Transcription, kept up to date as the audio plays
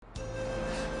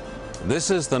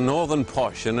This is the northern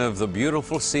portion of the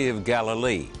beautiful Sea of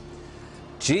Galilee.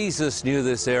 Jesus knew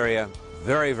this area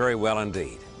very, very well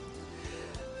indeed.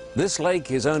 This lake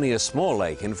is only a small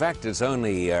lake. In fact, it's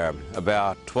only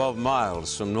about 12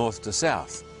 miles from north to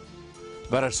south.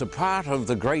 But it's a part of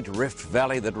the great Rift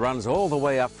Valley that runs all the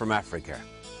way up from Africa.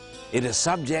 It is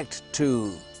subject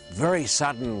to very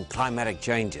sudden climatic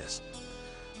changes.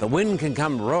 The wind can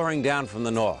come roaring down from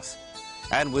the north,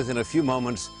 and within a few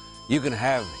moments, you can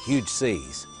have huge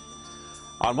seas.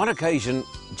 On one occasion,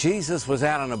 Jesus was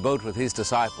out on a boat with his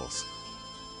disciples,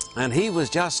 and he was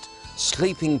just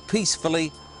sleeping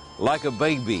peacefully like a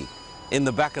baby in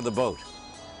the back of the boat.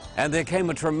 And there came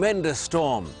a tremendous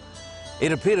storm.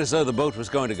 It appeared as though the boat was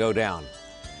going to go down.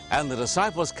 And the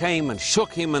disciples came and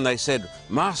shook him, and they said,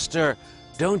 "Master,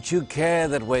 don't you care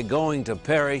that we're going to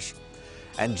perish?"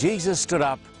 And Jesus stood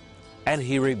up and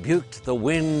he rebuked the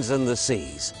winds and the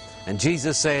seas. And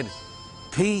Jesus said,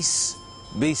 "Peace,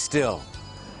 be still."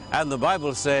 And the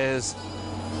Bible says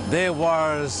there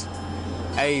was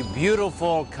a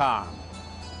beautiful calm.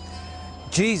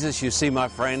 Jesus, you see, my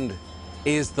friend,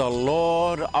 is the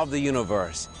Lord of the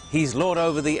universe. He's Lord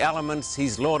over the elements.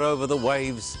 He's Lord over the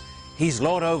waves. He's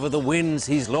Lord over the winds.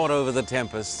 He's Lord over the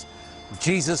tempests.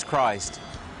 Jesus Christ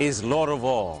is Lord of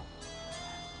all.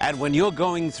 And when you're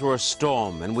going through a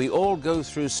storm, and we all go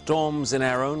through storms in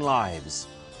our own lives,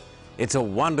 it's a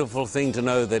wonderful thing to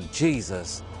know that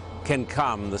Jesus can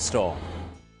calm the storm.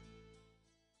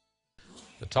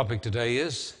 The topic today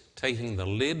is taking the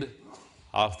lid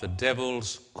off the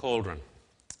devil's cauldron.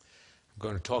 I'm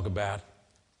going to talk about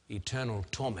eternal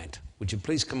torment. Would you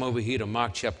please come over here to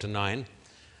Mark chapter 9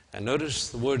 and notice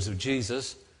the words of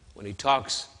Jesus when he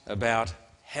talks about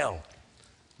hell.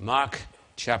 Mark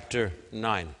chapter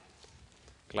 9.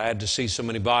 Glad to see so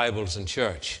many Bibles in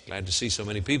church. Glad to see so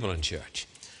many people in church.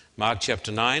 Mark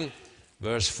chapter 9,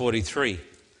 verse 43.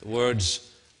 The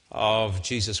words of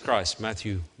Jesus Christ.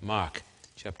 Mark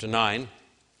chapter 9,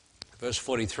 verse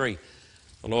 43.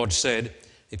 The Lord said,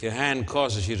 "If your hand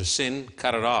causes you to sin,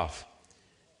 cut it off.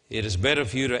 It is better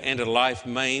for you to enter life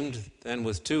maimed than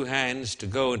with two hands to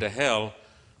go into hell,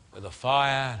 where the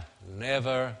fire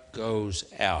never goes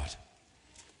out.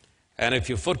 And if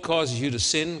your foot causes you to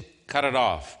sin, cut it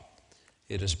off.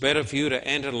 It is better for you to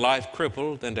enter life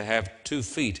crippled than to have 2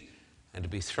 feet and to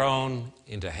be thrown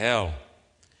into hell.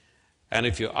 And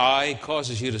if your eye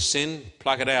causes you to sin,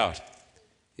 pluck it out.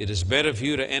 It is better for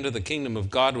you to enter the kingdom of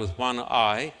God with 1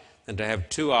 eye than to have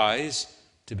 2 eyes,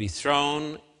 to be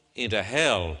thrown into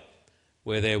hell,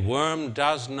 where their worm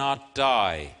does not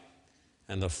die,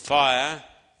 and the fire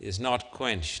is not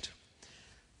quenched."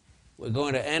 We're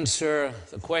going to answer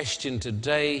the question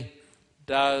today,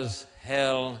 does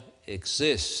hell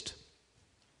exist?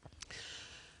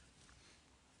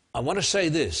 I want to say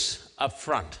this up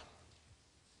front.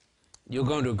 You're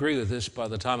going to agree with this by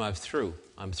the time I'm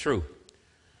through.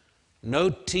 No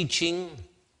teaching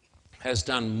has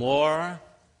done more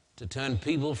to turn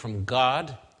people from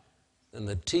God than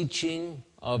the teaching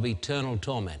of eternal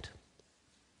torment.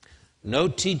 No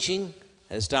teaching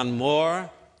has done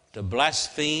more to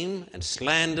blaspheme and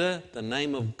slander the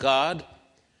name of God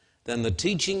than the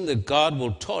teaching that God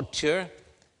will torture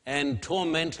and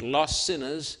torment lost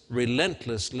sinners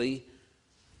relentlessly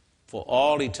for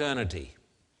all eternity.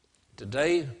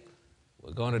 Today,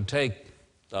 we're going to take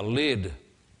the lid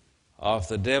off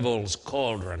the devil's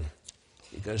cauldron,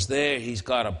 because there he's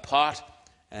got a pot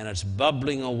and it's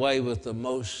bubbling away with the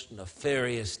most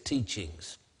nefarious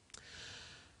teachings.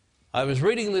 I was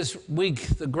reading this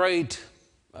week the great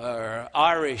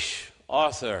Irish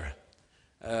author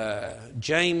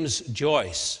James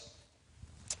Joyce,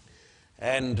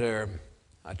 and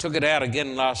I took it out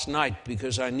again last night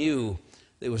because I knew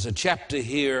there was a chapter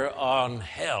here on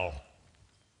hell.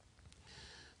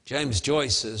 James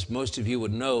Joyce, as most of you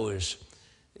would know, is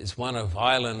one of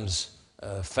Ireland's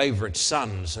favorite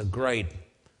sons, a great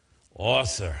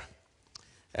author.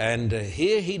 And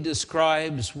here he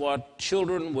describes what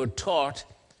children were taught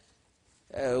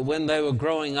when they were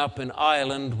growing up in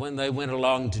Ireland, when they went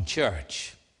along to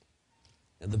church.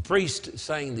 And the priest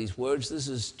saying these words, this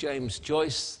is James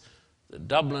Joyce, the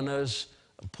Dubliners,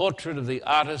 a portrait of the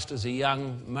artist as a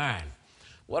young man.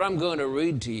 What I'm going to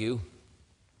read to you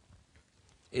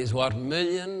is what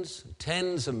millions,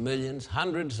 tens of millions,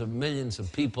 hundreds of millions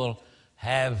of people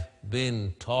have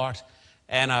been taught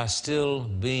and are still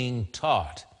being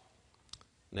taught.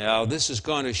 Now, this is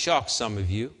going to shock some of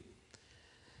you.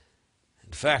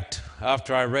 In fact,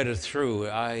 after I read it through,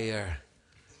 I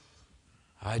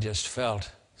just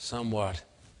felt somewhat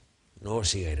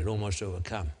nauseated, almost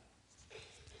overcome.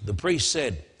 The priest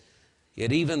said,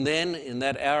 Yet even then, in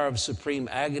that hour of supreme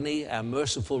agony, our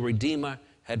merciful Redeemer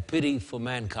had pity for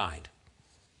mankind.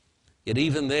 Yet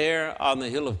even there, on the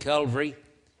hill of Calvary,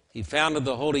 he founded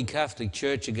the Holy Catholic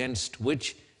Church, against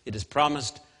which it is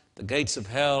promised the gates of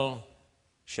hell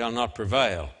shall not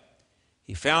prevail.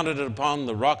 He founded it upon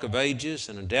the rock of ages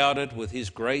and endowed it with his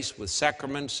grace, with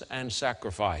sacraments and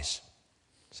sacrifice.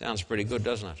 Sounds pretty good,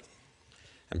 doesn't it?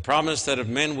 And promised that if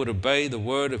men would obey the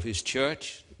word of his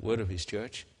church,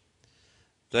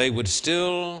 they would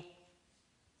still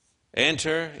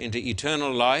enter into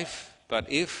eternal life.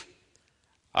 But if,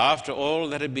 after all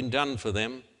that had been done for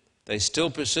them, they still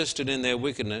persisted in their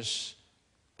wickedness,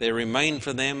 there remained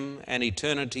for them an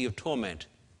eternity of torment,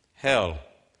 hell.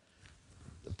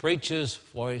 The preacher's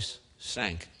voice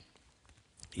sank.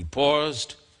 He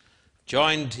paused,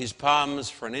 joined his palms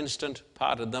for an instant,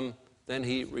 parted them, then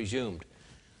he resumed.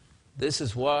 This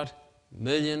is what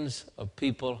millions of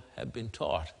people have been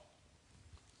taught.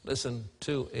 Listen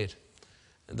to it.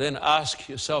 And then ask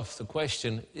yourself the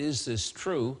question, is this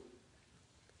true?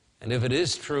 And if it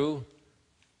is true,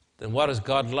 then what is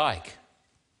God like?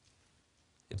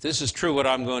 If this is true, what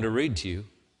I'm going to read to you,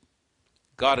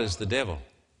 God is the devil.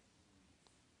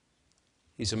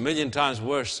 He's 1,000,000 times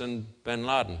worse than bin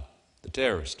Laden, the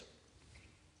terrorist.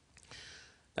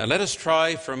 Now let us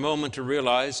try for a moment to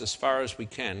realize, as far as we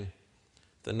can,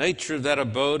 the nature of that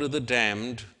abode of the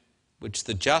damned, which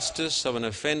the justice of an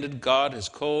offended God has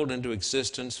called into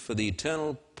existence for the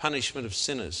eternal punishment of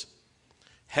sinners.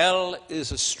 Hell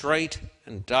is a strait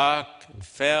and dark and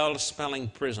foul-smelling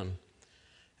prison,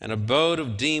 an abode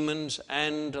of demons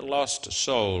and lost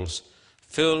souls,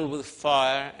 filled with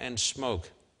fire and smoke.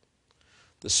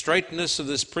 The straightness of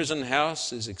this prison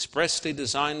house is expressly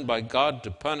designed by God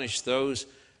to punish those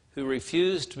who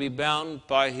refuse to be bound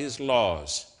by his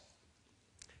laws.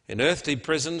 In earthly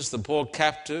prisons, the poor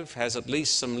captive has at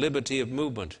least some liberty of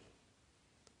movement,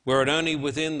 were it only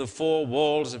within the four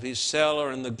walls of his cell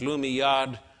or in the gloomy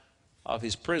yard of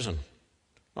his prison.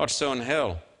 Not so in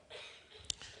hell.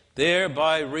 There,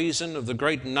 by reason of the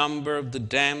great number of the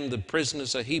damned, the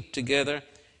prisoners are heaped together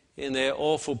in their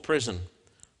awful prison,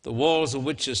 the walls of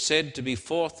which are said to be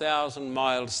 4,000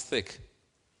 miles thick.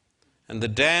 And the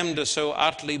damned are so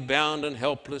utterly bound and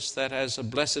helpless that, as a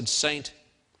blessed Saint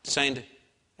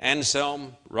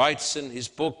Anselm writes in his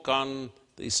book on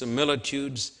the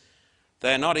similitudes,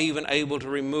 they are not even able to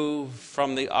remove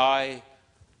from the eye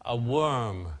a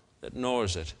worm that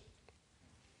gnaws it.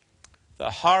 The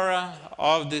horror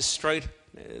of this strait,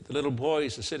 the little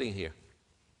boys are sitting here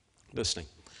listening.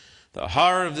 The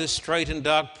horror of this strait and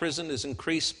dark prison is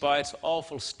increased by its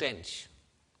awful stench.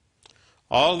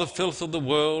 All the filth of the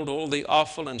world, all the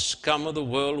offal and scum of the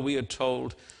world, we are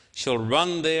told, shall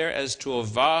run there as to a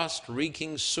vast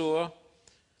reeking sewer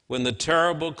when the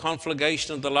terrible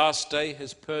conflagration of the last day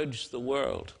has purged the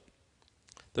world.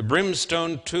 The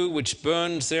brimstone, too, which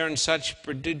burns there in such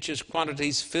prodigious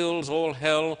quantities, fills all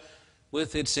hell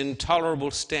with its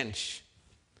intolerable stench.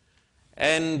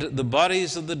 And the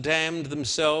bodies of the damned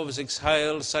themselves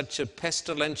exhale such a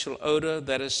pestilential odor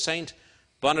that, as Saint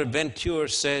Bonaventure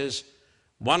says,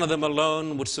 one of them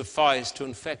alone would suffice to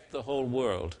infect the whole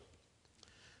world.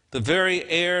 The very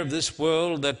air of this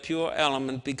world, that pure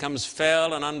element, becomes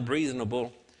foul and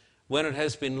unbreathable when it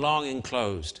has been long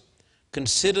enclosed.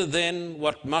 Consider then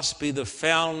what must be the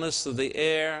foulness of the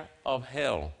air of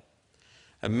hell.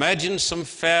 Imagine some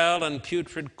foul and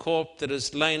putrid corpse that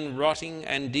has lain rotting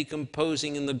and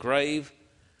decomposing in the grave,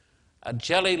 a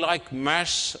jelly-like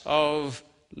mass of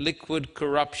liquid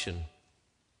corruption.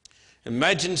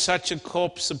 Imagine such a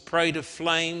corpse a prey to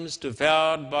flames,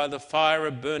 devoured by the fire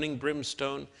of burning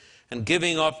brimstone, and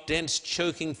giving off dense,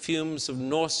 choking fumes of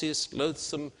nauseous,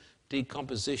 loathsome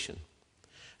decomposition.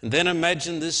 And then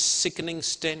imagine this sickening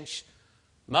stench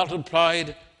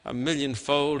multiplied a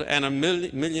millionfold and a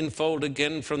millionfold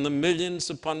again from the millions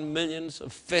upon millions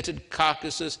of fetid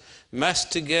carcasses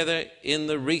massed together in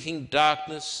the reeking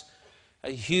darkness, a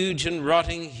huge and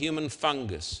rotting human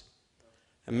fungus.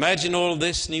 Imagine all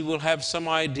this and you will have some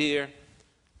idea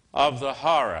of the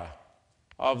horror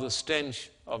of the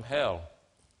stench of hell.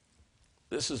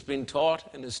 This has been taught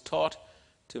and is taught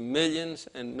to millions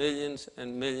and millions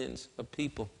and millions of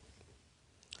people.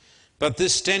 But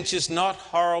this stench is not,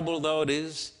 horrible though it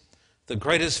is, the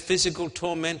greatest physical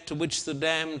torment to which the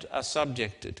damned are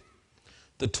subjected.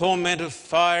 The torment of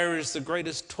fire is the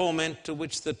greatest torment to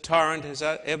which the tyrant has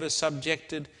ever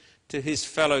subjected to his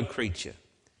fellow creature.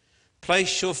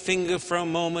 Place your finger for a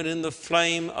moment in the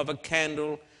flame of a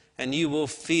candle and you will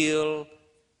feel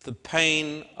the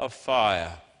pain of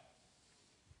fire.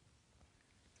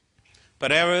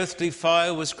 But our earthly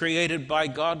fire was created by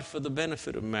God for the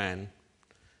benefit of man.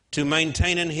 to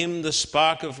maintain in him the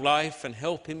spark of life and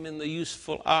help him in the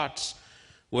useful arts,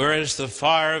 whereas the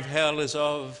fire of hell is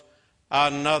of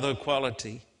another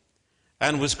quality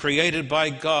and was created by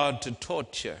God to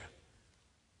torture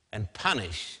and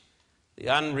punish the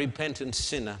unrepentant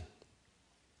sinner.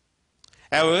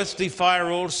 Our earthly fire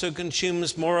also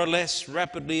consumes more or less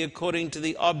rapidly according to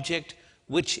the object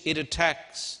which it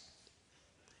attacks,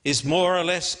 is more or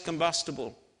less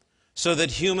combustible, so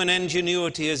that human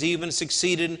ingenuity has even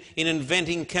succeeded in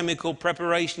inventing chemical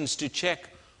preparations to check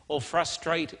or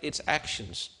frustrate its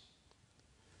actions.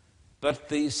 But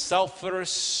the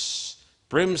sulphurous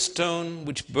brimstone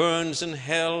which burns in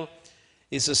hell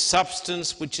is a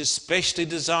substance which is specially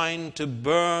designed to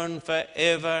burn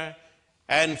forever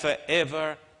and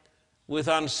forever with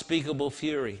unspeakable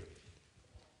fury.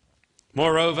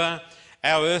 Moreover,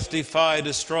 our earthly fire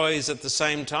destroys at the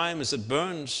same time as it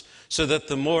burns, so that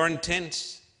the more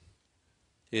intense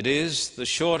it is, the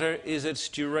shorter is its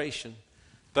duration.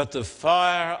 But the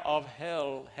fire of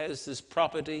hell has this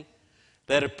property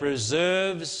that it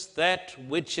preserves that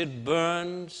which it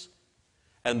burns,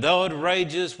 and though it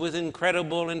rages with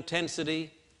incredible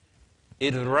intensity,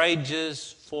 it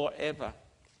rages forever.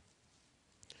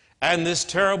 And this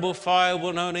terrible fire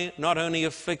will not only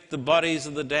afflict the bodies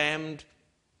of the damned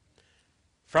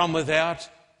from without,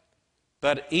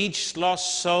 but each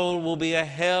lost soul will be a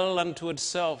hell unto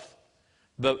itself,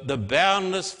 but the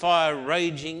boundless fire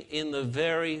raging in the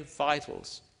very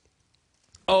vitals.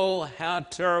 Oh, how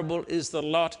terrible is the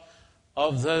lot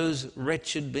of those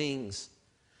wretched beings.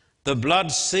 The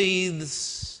blood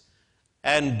seethes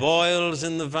and boils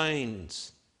in the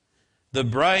veins. The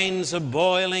brains are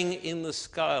boiling in the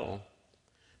skull.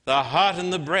 The heart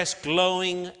and the breast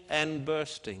glowing and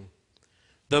bursting.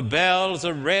 The bowels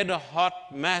a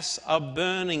red-hot mass of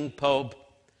burning pulp.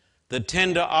 The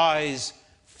tender eyes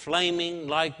flaming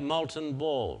like molten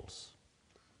balls.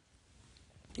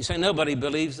 You say, nobody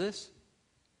believes this?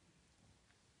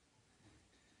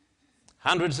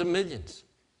 Hundreds of millions,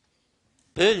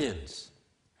 billions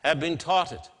have been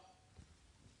taught it.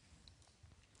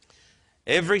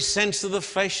 Every sense of the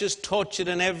flesh is tortured,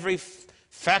 and every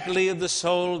faculty of the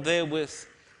soul therewith.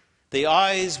 The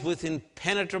eyes with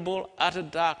impenetrable utter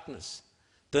darkness,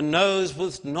 the nose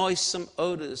with noisome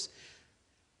odors,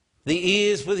 the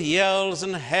ears with yells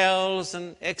and howls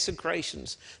and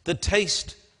execrations, the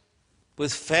taste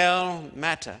with foul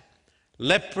matter,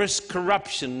 leprous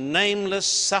corruption, nameless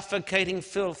suffocating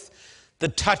filth, the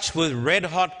touch with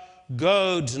red-hot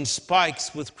goads and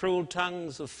spikes with cruel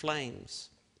tongues of flames.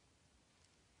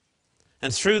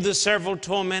 And through the several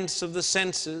torments of the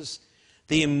senses,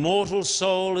 the immortal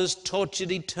soul is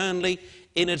tortured eternally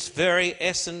in its very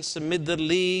essence amid the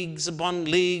leagues upon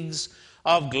leagues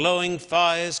of glowing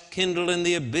fires kindled in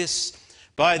the abyss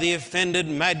by the offended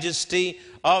majesty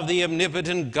of the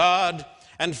omnipotent God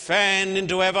and fanned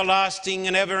into everlasting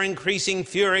and ever-increasing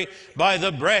fury by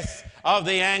the breath of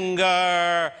the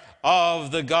anger of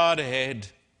the Godhead.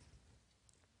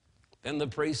 Then the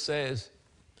priest says,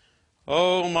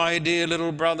 "Oh, my dear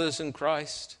little brothers in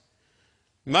Christ,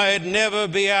 may it never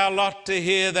be our lot to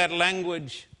hear that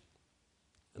language."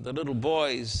 And the little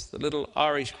boys, the little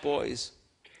Irish boys,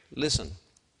 listen.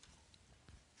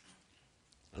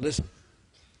 Listen.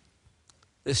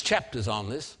 There's chapters on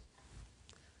this.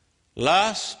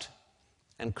 Last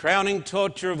and crowning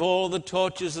torture of all the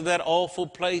tortures of that awful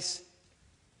place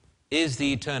is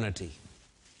the eternity.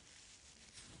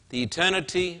 The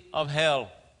eternity of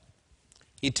hell.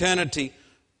 Eternity,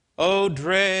 oh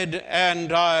dread and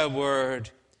dire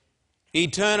word.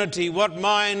 Eternity, what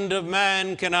mind of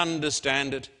man can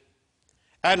understand it?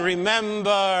 And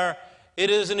remember, it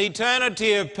is an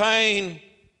eternity of pain.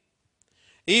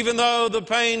 Even though the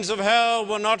pains of hell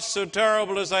were not so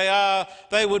terrible as they are,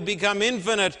 they would become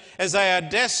infinite as they are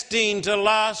destined to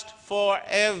last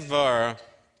forever.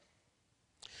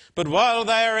 But while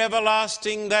they are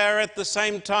everlasting, they are at the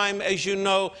same time, as you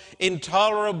know,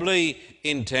 intolerably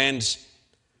intense,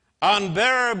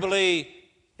 unbearably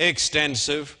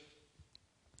extensive.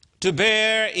 To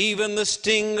bear even the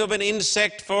sting of an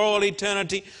insect for all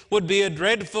eternity would be a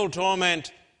dreadful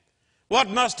torment. What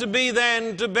must it be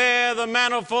then to bear the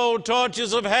manifold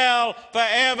tortures of hell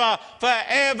forever,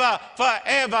 forever,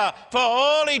 forever, for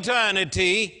all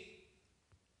eternity?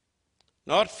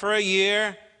 Not for a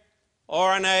year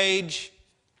or an age,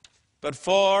 but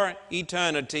for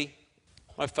eternity.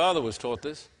 My father was taught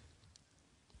this.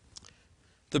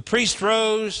 The priest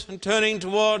rose and, turning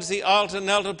towards the altar,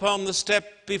 knelt upon the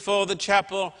step before the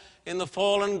chapel in the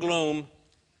fallen gloom.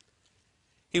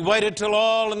 He waited till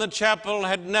all in the chapel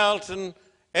had knelt and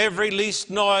every least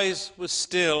noise was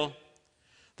still.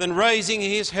 Then raising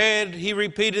his head, he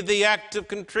repeated the act of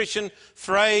contrition,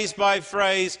 phrase by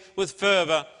phrase, with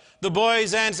fervor. The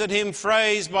boys answered him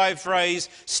phrase by phrase.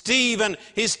 Stephen,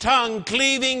 his tongue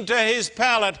cleaving to his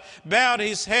palate, bowed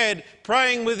his head,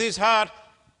 praying with his heart,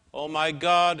 O my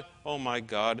God,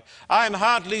 I am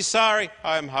heartily sorry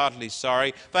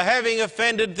for having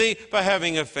offended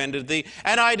thee,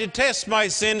 and I detest my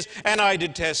sins,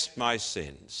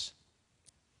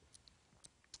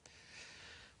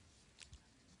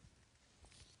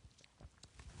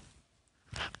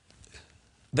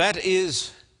 That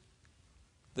is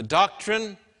the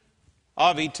doctrine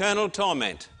of eternal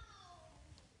torment.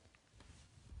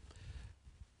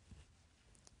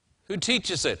 Who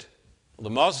teaches it? Well, the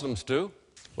Muslims do.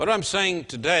 What I'm saying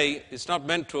today is not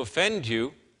meant to offend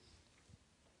you.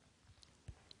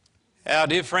 Our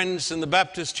dear friends in the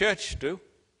Baptist church do.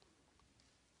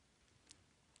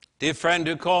 Dear friend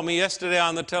who called me yesterday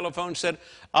on the telephone said,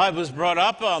 I was brought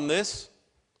up on this.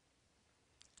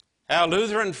 Our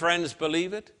Lutheran friends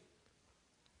believe it.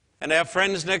 And our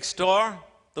friends next door,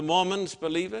 the Mormons,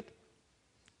 believe it.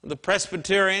 The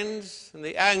Presbyterians and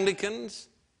the Anglicans.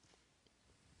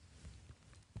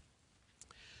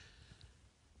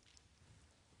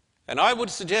 And I would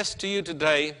suggest to you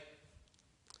today,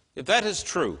 if that is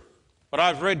true, what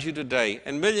I've read you today,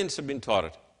 and millions have been taught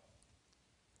it,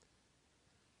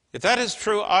 if that is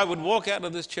true, I would walk out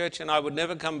of this church and I would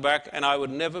never come back and I would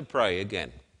never pray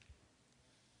again.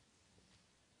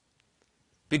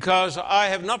 Because I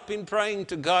have not been praying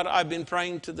to God, I've been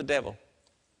praying to the devil.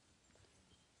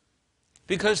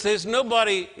 Because there's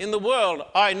nobody in the world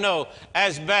I know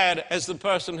as bad as the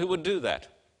person who would do that.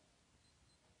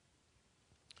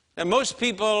 Now, most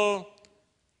people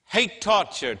hate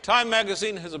torture. Time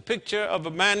magazine has a picture of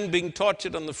a man being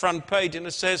tortured on the front page, and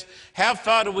it says, how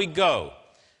far do we go?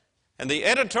 And the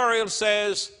editorial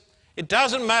says, it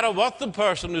doesn't matter what the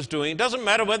person is doing. It doesn't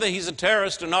matter whether he's a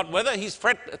terrorist or not, whether he's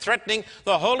threatening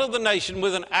the whole of the nation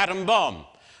with an atom bomb.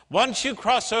 Once you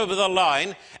cross over the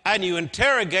line and you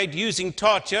interrogate using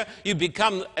torture, you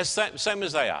become the same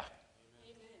as they are.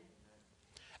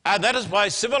 And that is why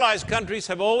civilized countries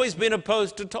have always been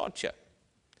opposed to torture.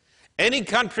 Any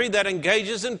country that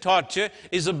engages in torture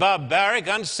is a barbaric,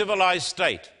 uncivilized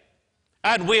state.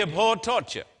 And we abhor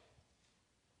torture.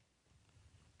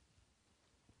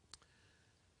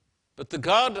 But the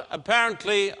God,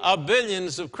 apparently, of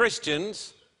billions of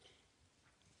Christians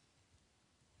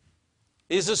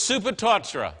is a super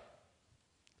torturer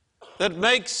that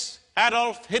makes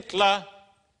Adolf Hitler,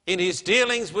 in his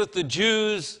dealings with the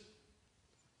Jews,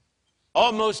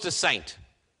 almost a saint,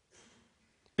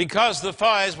 because the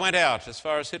fires went out as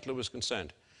far as Hitler was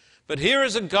concerned. But here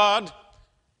is a God,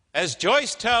 as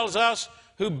Joyce tells us,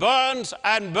 who burns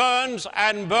and burns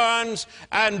and burns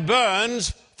and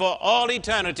burns for all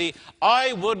eternity.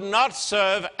 I would not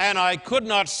serve, and I could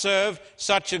not serve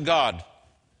such a God.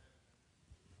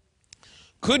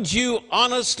 Could you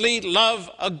honestly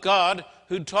love a God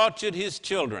who tortured his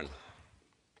children?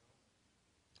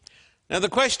 Now, the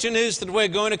question is that we're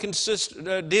going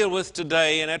to deal with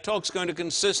today, and our talk's going to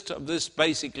consist of this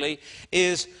basically,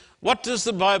 is what does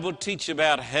the Bible teach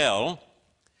about hell,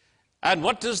 and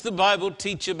what does the Bible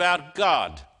teach about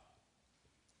God?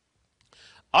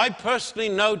 I personally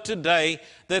know today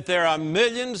that there are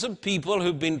millions of people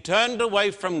who've been turned away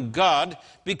from God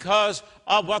because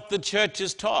of what the church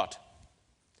has taught,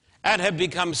 and have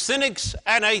become cynics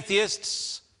and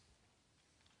atheists.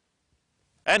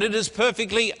 And it is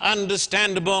perfectly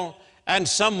understandable, and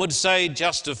some would say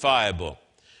justifiable.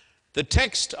 The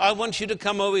text, I want you to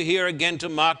come over here again to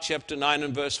Mark chapter 9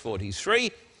 and verse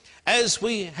 43, as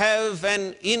we have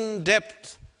an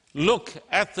in-depth look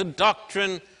at the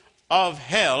doctrine of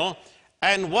hell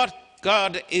and what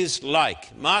God is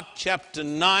like. Mark chapter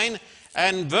 9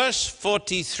 and verse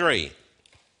 43.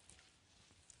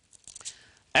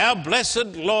 Our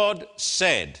blessed Lord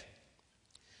said,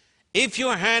 if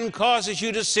your hand causes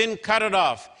you to sin, cut it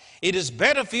off. It is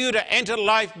better for you to enter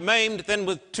life maimed than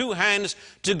with two hands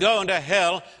to go into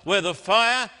hell, where the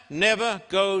fire never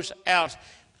goes out.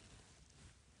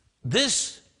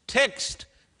 This text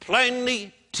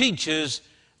plainly teaches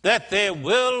that there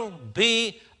will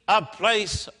be a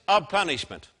place of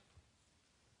punishment.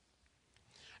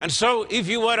 And so if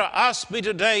you were to ask me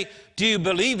today, do you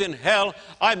believe in hell?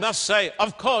 I must say,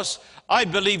 of course, I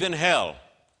believe in hell.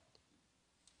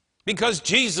 Because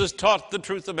Jesus taught the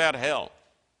truth about hell.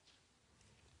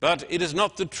 But it is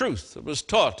not the truth that was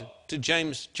taught to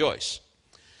James Joyce.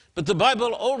 But the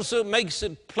Bible also makes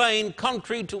it plain,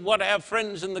 contrary to what our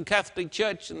friends in the Catholic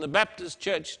Church and the Baptist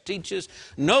Church teaches,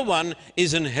 no one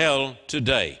is in hell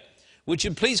today. Would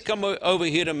you please come over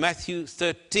here to Matthew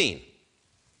 13?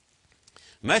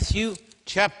 Matthew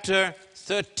chapter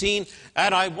 13.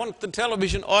 And I want the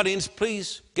television audience,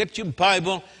 please get your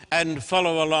Bible and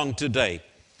follow along today.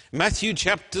 Matthew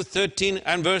chapter 13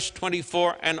 and verse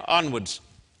 24 and onwards.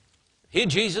 Here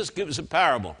Jesus gives a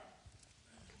parable.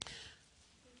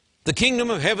 The kingdom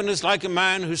of heaven is like a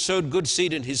man who sowed good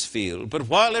seed in his field. But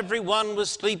while everyone was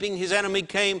sleeping, his enemy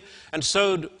came and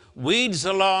sowed weeds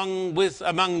among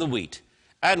the wheat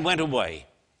and went away.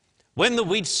 When the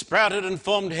wheat sprouted and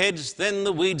formed heads, then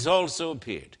the weeds also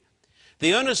appeared.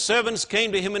 The owner's servants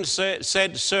came to him and said,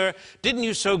 Sir, didn't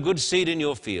you sow good seed in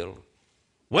your field?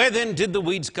 Where then did the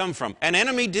weeds come from? An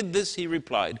enemy did this, he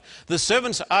replied. The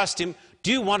servants asked him,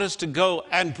 do you want us to go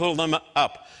and pull them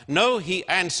up? No, he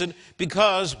answered,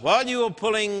 because while you are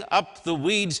pulling up the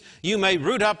weeds, you may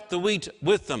root up the wheat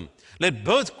with them. Let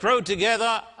both grow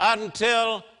together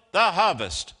until the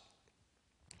harvest.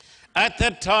 At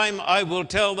that time I will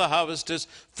tell the harvesters,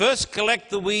 first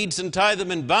collect the weeds and tie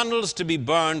them in bundles to be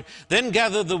burned, then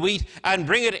gather the wheat and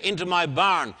bring it into my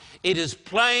barn. It is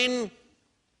plain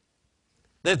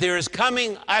that there is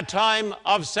coming a time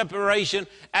of separation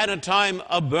and a time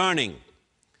of burning.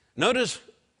 Notice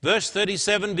verse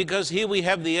 37, because here we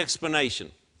have the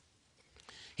explanation.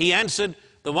 He answered,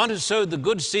 the one who sowed the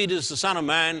good seed is the Son of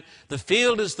Man, the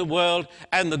field is the world,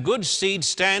 and the good seed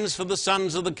stands for the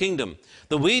sons of the kingdom.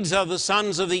 The weeds are the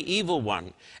sons of the evil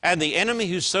one, and the enemy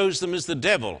who sows them is the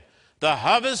devil. The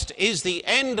harvest is the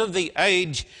end of the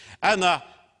age, and the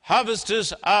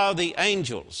harvesters are the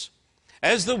angels.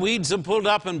 As the weeds are pulled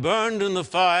up and burned in the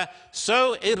fire,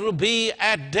 so it'll be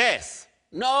at death.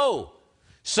 No,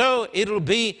 so it'll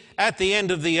be at the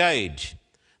end of the age.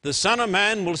 The Son of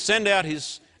Man will send out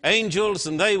his angels,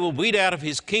 and they will weed out of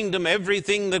his kingdom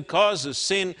everything that causes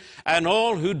sin and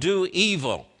all who do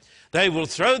evil. They will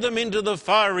throw them into the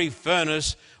fiery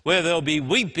furnace, where there'll be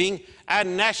weeping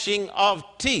and gnashing of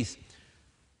teeth.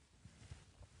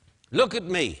 Look at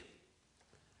me.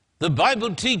 The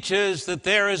Bible teaches that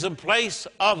there is a place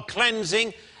of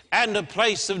cleansing and a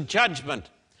place of judgment.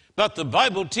 But the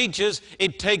Bible teaches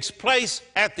it takes place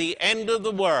at the end of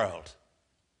the world.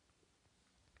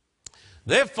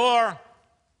 Therefore,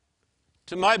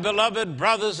 to my beloved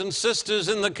brothers and sisters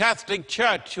in the Catholic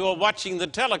Church who are watching the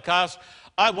telecast,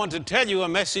 I want to tell you a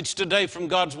message today from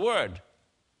God's Word.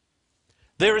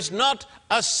 There is not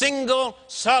a single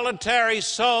solitary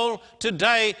soul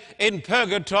today in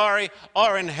purgatory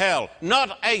or in hell.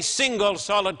 Not a single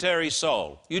solitary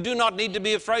soul. You do not need to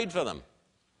be afraid for them.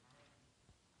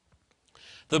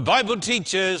 The Bible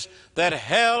teaches that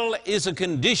hell is a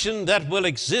condition that will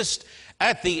exist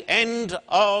at the end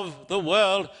of the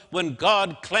world when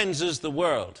God cleanses the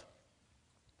world.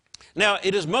 Now,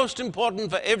 it is most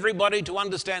important for everybody to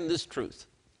understand this truth.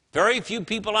 Very few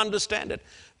people understand it.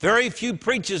 Very few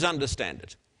preachers understand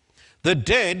it. The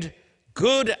dead,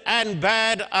 good and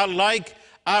bad alike,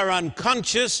 are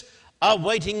unconscious,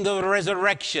 awaiting the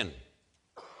resurrection.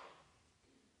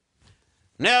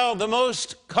 Now, the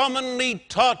most commonly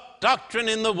taught doctrine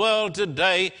in the world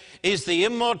today is the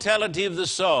immortality of the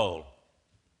soul.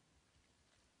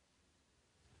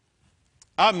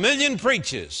 1 million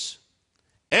preachers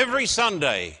every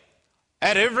Sunday,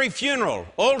 at every funeral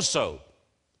also,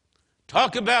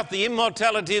 talk about the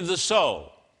immortality of the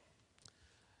soul.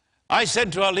 I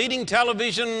said to a leading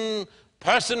television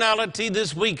personality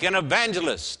this week, an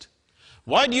evangelist,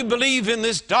 why do you believe in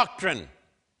this doctrine?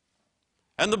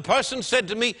 And the person said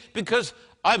to me, because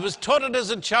I was taught it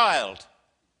as a child.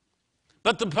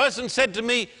 But the person said to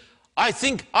me, I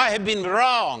think I have been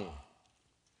wrong.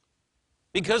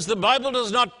 Because the Bible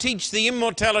does not teach the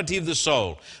immortality of the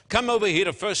soul. Come over here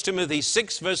to 1 Timothy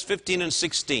 6, verse 15 and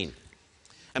 16.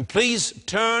 And please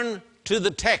turn to the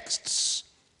texts.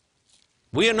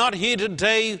 We are not here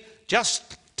today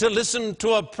just to listen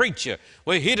to a preacher.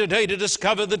 We're here today to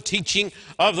discover the teaching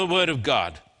of the Word of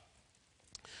God.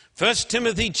 1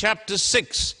 Timothy chapter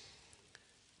 6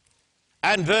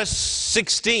 and verse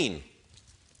 16.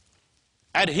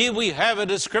 And here we have a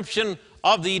description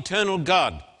of the eternal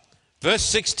God. Verse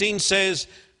 16 says,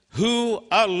 who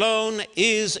alone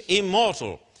is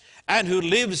immortal and who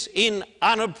lives in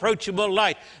unapproachable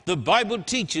light. The Bible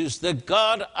teaches that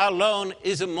God alone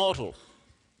is immortal.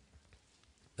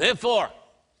 Therefore,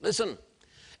 listen,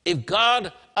 if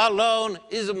God alone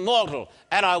is immortal,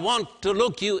 and I want to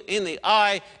look you in the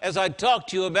eye as I talk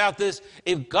to you about this,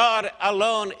 if God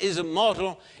alone is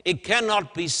immortal, it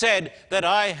cannot be said that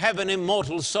I have an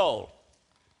immortal soul.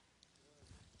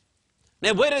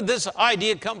 Now, where did this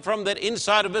idea come from that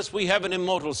inside of us we have an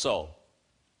immortal soul?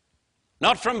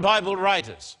 Not from Bible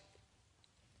writers.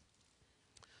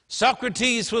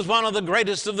 Socrates was one of the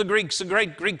greatest of the Greeks, a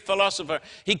great Greek philosopher.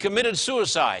 He committed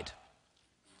suicide.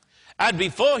 And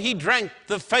before he drank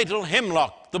the fatal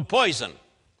hemlock, the poison,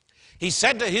 he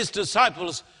said to his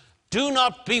disciples, do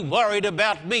not be worried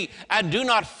about me and do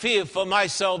not fear for my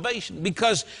salvation,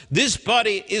 because this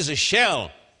body is a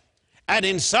shell, and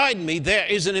inside me there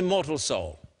is an immortal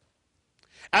soul.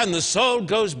 And the soul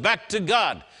goes back to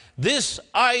God. This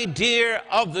idea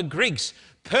of the Greeks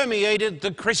permeated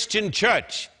the Christian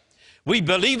church. We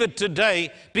believe it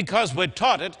today because we're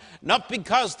taught it, not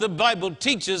because the Bible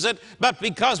teaches it, but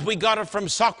because we got it from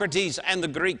Socrates and the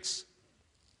Greeks.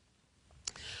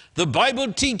 The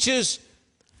Bible teaches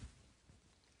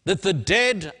that the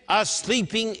dead are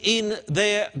sleeping in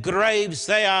their graves.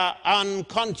 They are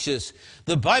unconscious.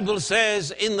 The Bible says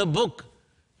in the book,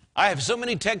 I have so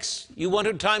many texts, you won't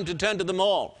have time to turn to them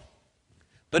all.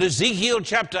 But Ezekiel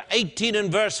chapter 18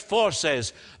 and verse 4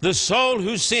 says, the soul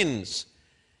who sins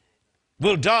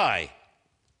will die.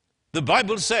 The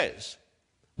Bible says,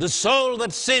 the soul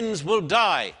that sins will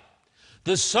die.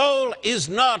 The soul is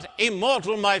not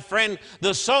immortal, my friend.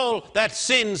 The soul that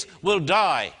sins will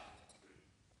die.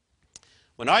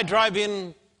 When I drive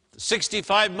in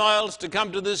 65 miles to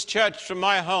come to this church from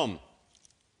my home,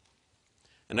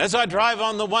 and as I drive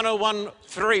on the 101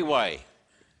 freeway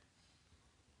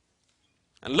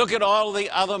and look at all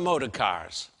the other motor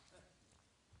cars,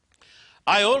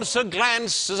 I also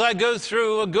glance as I go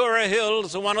through Agura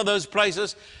Hills or one of those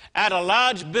places at a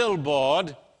large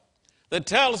billboard that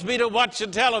tells me to watch a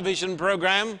television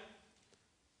program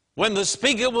when the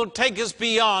speaker will take us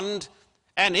beyond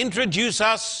and introduce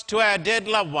us to our dead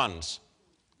loved ones.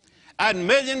 And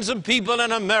millions of people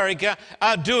in America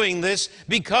are doing this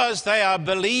because they are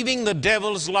believing the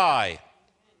devil's lie.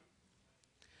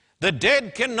 The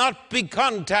dead cannot be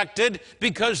contacted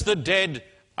because the dead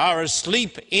are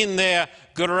asleep in their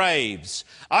graves.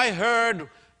 I heard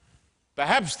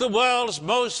perhaps the world's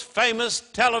most famous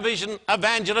television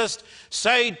evangelist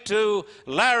say to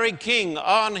Larry King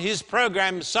on his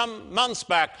program some months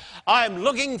back, I'm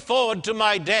looking forward to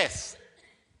my death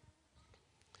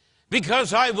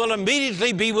because I will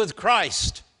immediately be with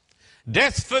Christ.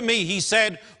 Death for me, he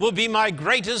said, will be my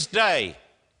greatest day.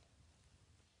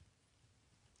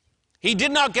 He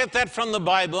did not get that from the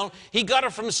Bible. He got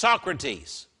it from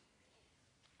Socrates.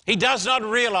 He does not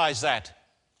realize that.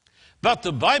 But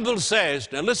the Bible says,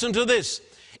 now listen to this,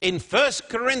 in 1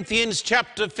 Corinthians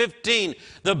chapter 15,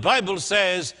 the Bible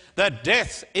says that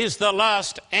death is the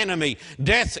last enemy.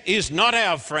 Death is not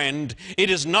our friend. It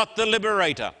is not the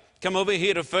liberator. Come over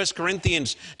here to 1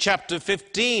 Corinthians chapter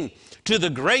 15, to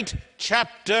the great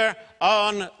chapter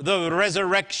on the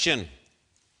resurrection.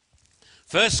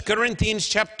 1 Corinthians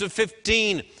chapter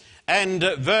 15 and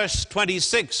verse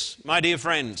 26, my dear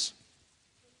friends.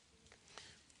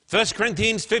 1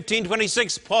 Corinthians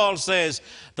 15:26, Paul says,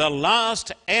 the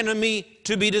last enemy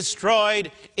to be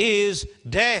destroyed is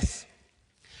death.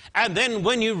 And then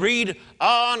when you read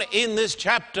on in this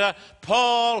chapter,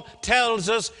 Paul tells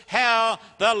us how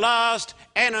the last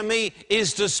enemy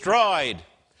is destroyed.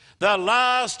 The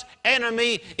last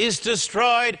enemy is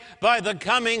destroyed by the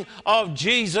coming of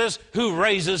Jesus who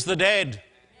raises the dead.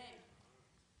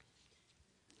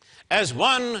 As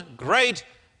one great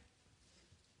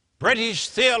British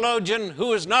theologian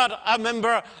who is not a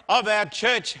member of our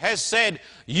church has said,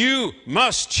 you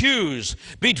must choose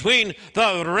between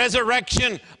the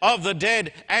resurrection of the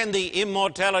dead and the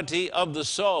immortality of the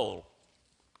soul.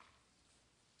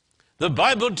 The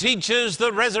Bible teaches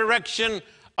the resurrection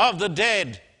of the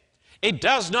dead. It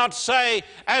does not say,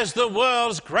 as the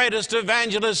world's greatest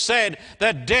evangelist said,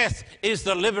 that death is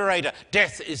the liberator.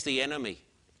 Death is the enemy.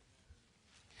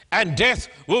 And death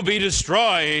will be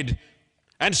destroyed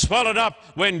and swallowed up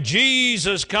when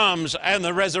Jesus comes and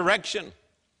the resurrection.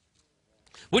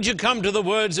 Would you come to the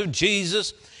words of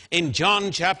Jesus in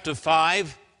John chapter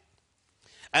 5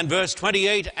 and verse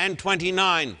 28 and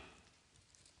 29.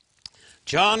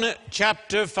 John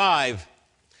chapter 5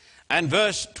 and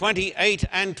verse 28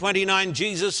 and 29,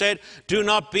 Jesus said, do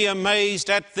not be amazed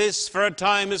at this, for a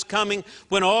time is coming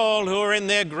when all who are in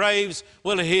their graves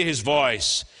will hear his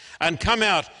voice and come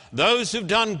out. Those who've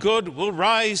done good will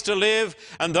rise to live,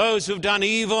 and those who've done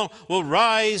evil will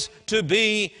rise to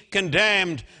be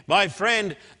condemned. My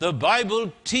friend, the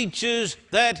Bible teaches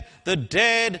that the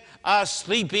dead are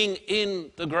sleeping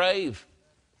in the grave.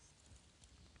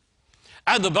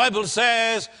 And the Bible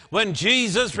says when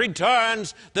Jesus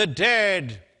returns, the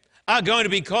dead are going to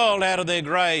be called out of their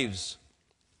graves.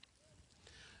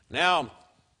 Now,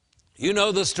 you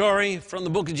know the story from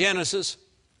the book of Genesis.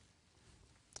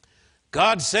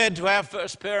 God said to our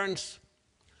first parents,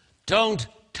 don't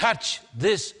touch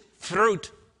this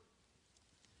fruit,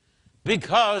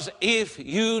 because if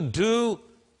you do,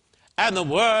 And the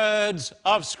words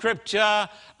of Scripture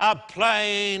are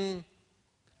plain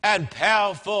and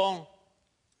powerful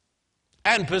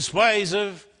and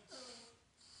persuasive.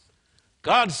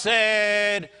 God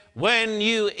said, when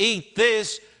you eat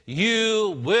this,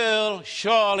 you will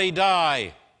surely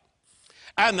die.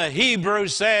 And the Hebrew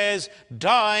says,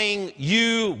 dying,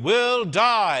 you will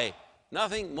die.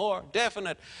 Nothing more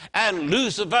definite. And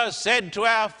Lucifer said to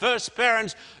our first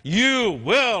parents, you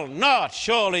will not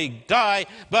surely die,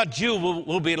 but you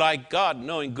will be like God,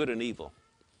 knowing good and evil.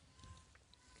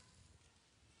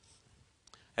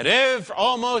 At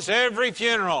almost every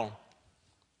funeral,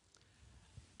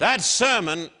 that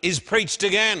sermon is preached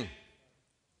again.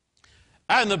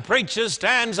 And the preacher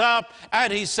stands up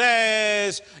and he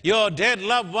says, your dead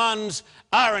loved ones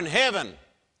are in heaven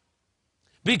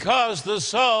because the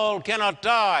soul cannot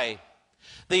die.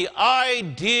 The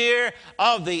idea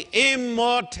of the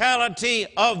immortality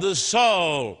of the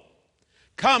soul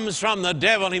comes from the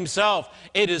devil himself.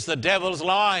 It is the devil's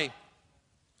lie.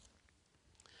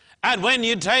 And when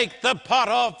you take the pot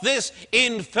off this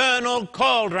infernal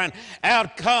cauldron,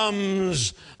 out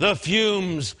comes the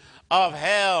fumes of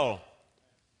hell.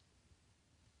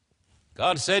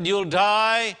 God said, you'll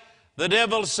die. The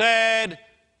devil said,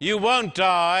 you won't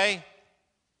die.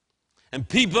 And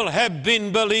people have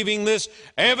been believing this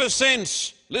ever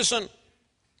since. Listen,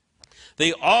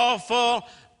 the awful,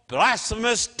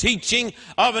 blasphemous teaching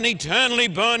of an eternally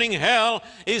burning hell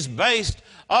is based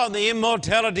on the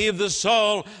immortality of the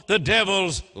soul, the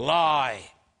devil's lie.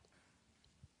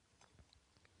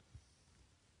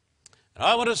 And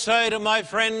I want to say to my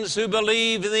friends who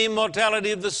believe in the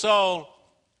immortality of the soul,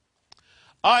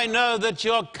 I know that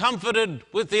you're comforted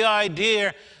with the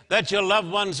idea that your loved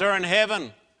ones are in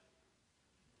heaven.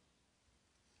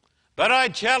 But I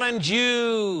challenge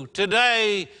you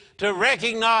today to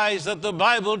recognize that the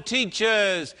Bible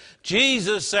teaches,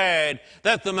 Jesus said,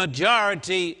 that the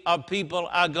majority of people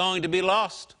are going to be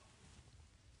lost.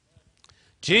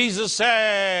 Jesus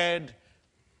said,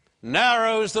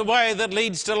 narrow is the way that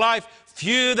leads to life,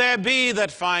 few there be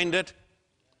that find it.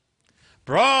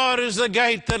 Broad is the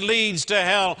gate that leads to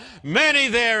hell, many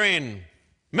therein,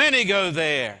 many go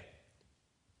there.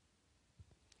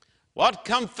 What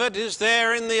comfort is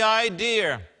there in the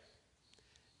idea,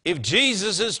 if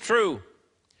Jesus is true,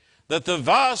 that the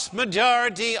vast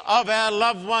majority of our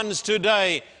loved ones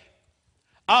today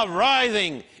are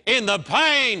writhing in the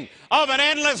pain of an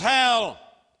endless hell?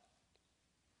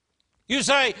 You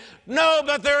say, no,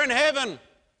 but they're in heaven.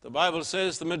 The Bible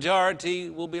says the majority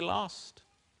will be lost.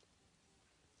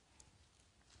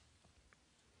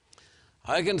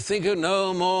 I can think of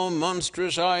no more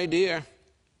monstrous idea.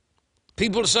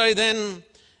 People say then,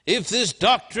 if this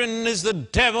doctrine is the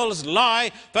devil's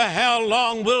lie, for how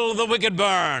long will the wicked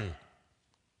burn?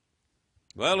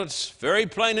 Well, it's very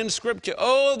plain in Scripture.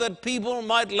 Oh, that people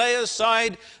might lay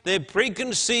aside their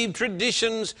preconceived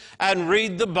traditions and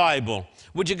read the Bible.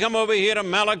 Would you come over here to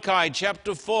Malachi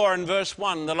chapter 4 and verse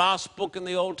 1, the last book in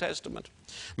the Old Testament.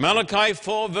 Malachi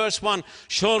 4 verse 1,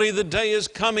 surely the day is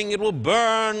coming, it will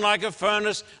burn like a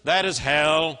furnace, that is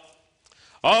hell.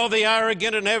 All the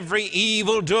arrogant and every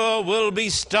evildoer will be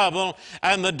stubble,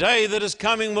 and the day that is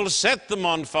coming will set them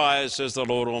on fire, says the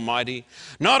Lord Almighty.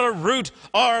 Not a root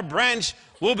or a branch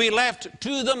will be left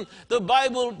to them. The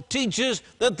Bible teaches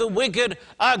that the wicked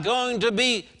are going to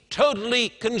be totally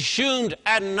consumed,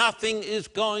 and nothing is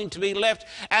going to be left.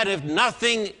 And if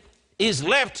nothing is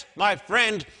left, my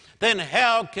friend, then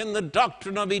how can the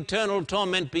doctrine of eternal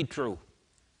torment be true?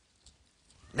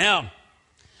 Now,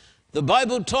 the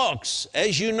Bible talks,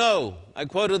 as you know, I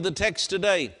quoted the text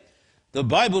today, the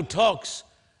Bible talks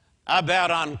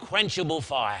about unquenchable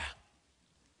fire.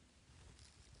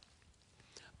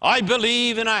 I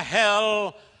believe in a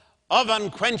hell of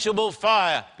unquenchable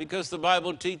fire because the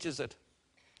Bible teaches it.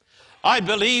 I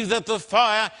believe that the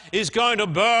fire is going to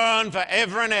burn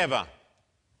forever and ever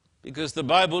because the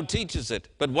Bible teaches it.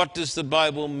 But what does the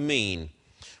Bible mean?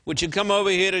 Would you come over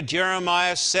here to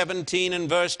Jeremiah 17 and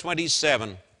verse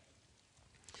 27?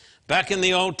 Back in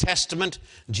the Old Testament,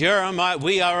 Jeremiah,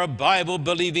 we are a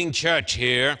Bible-believing church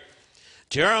here.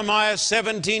 Jeremiah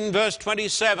 17 verse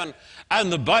 27,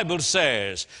 and the Bible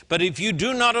says, but if you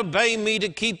do not obey me to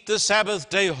keep the Sabbath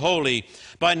day holy,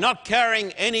 by not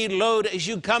carrying any load as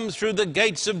you come through the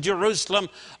gates of Jerusalem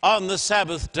on the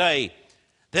Sabbath day,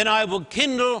 then I will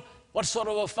kindle what sort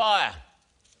of a fire?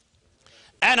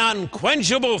 An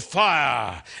unquenchable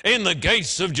fire in the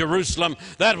gates of Jerusalem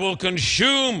that will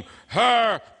consume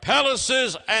her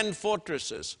palaces and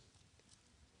fortresses.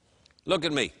 Look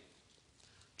at me.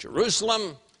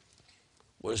 Jerusalem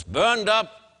was burned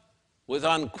up with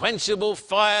unquenchable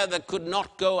fire that could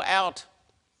not go out.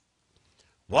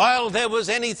 while there was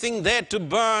anything there to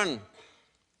burn.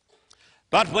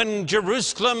 But when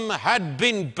Jerusalem had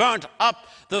been burnt up,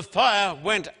 the fire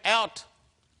went out.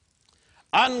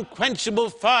 Unquenchable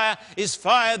fire is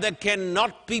fire that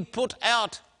cannot be put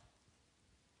out.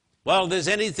 While there's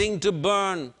anything to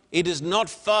burn, it is not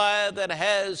fire that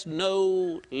has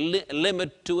no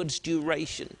limit to its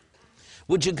duration.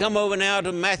 Would you come over now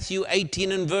to Matthew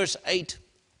 18 and verse 8,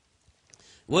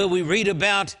 where we read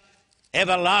about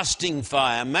everlasting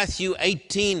fire. Matthew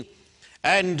 18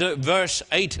 and verse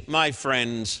 8, my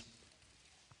friends.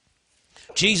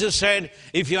 Jesus said,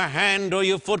 if your hand or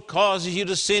your foot causes you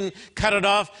to sin, cut it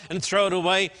off and throw it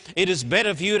away. It is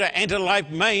better for you to enter life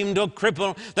maimed or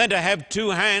crippled than to have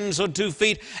 2 hands or 2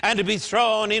 feet and to be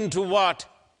thrown into what?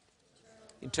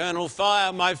 Eternal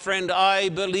fire, my friend. I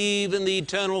believe in the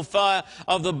eternal fire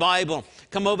of the Bible.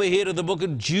 Come over here to the book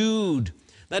of Jude.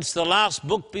 That's the last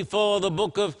book before the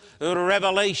book of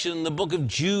Revelation, the book of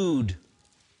Jude.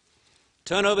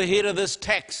 Turn over here to this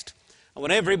text. I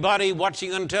want everybody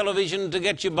watching on television to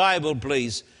get your Bible,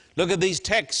 please. Look at these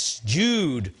texts.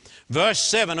 Jude, verse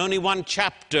 7, only one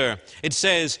chapter. It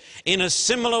says, in a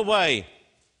similar way,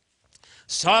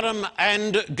 Sodom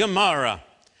and Gomorrah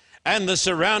and the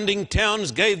surrounding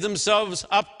towns gave themselves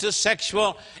up to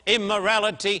sexual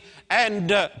immorality and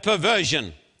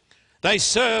perversion. They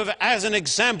serve as an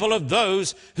example of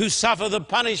those who suffer the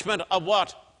punishment of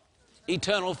what?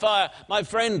 Eternal fire. My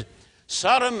friend,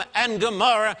 Sodom and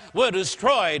Gomorrah were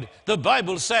destroyed, the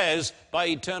Bible says, by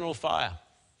eternal fire.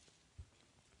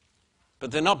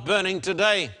 But they're not burning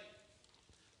today.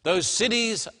 Those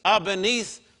cities are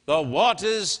beneath the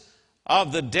waters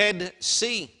of the Dead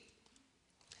Sea.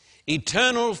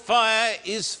 Eternal fire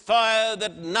is fire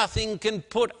that nothing can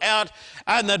put out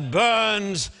and that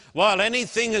burns while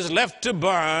anything is left to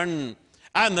burn,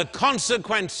 and the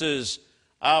consequences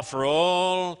are for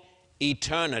all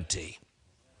eternity.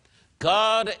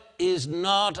 God is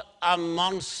not a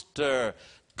monster.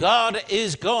 God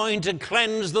is going to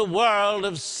cleanse the world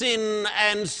of sin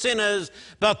and sinners,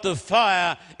 but the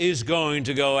fire is going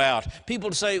to go out.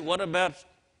 People say, what about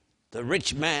the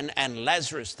rich man and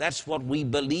Lazarus? That's what we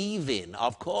believe in.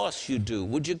 Of course you do.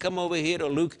 Would you come over here to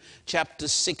Luke chapter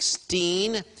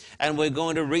 16, and we're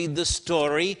going to read the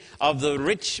story of the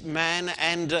rich man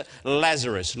and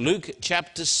Lazarus. Luke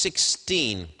chapter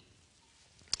 16.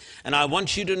 And I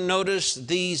want you to notice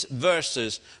these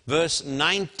verses, verse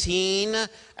 19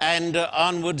 and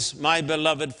onwards, my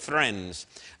beloved friends.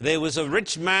 There was a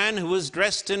rich man who was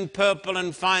dressed in purple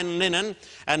and fine linen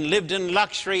and lived in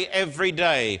luxury every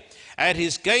day. At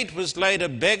his gate was laid a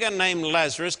beggar named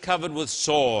Lazarus, covered with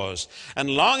sores, and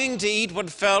longing to eat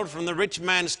what fell from the rich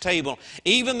man's table.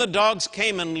 Even the dogs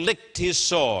came and licked his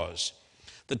sores.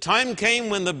 The time came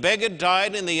when the beggar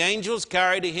died, and the angels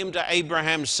carried him to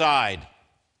Abraham's side.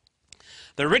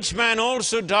 The rich man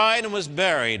also died and was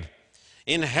buried.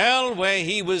 In hell, where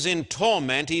he was in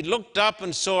torment, he looked up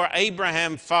and saw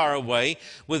Abraham far away,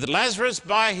 with Lazarus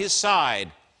by his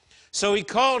side. So he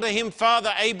called to him,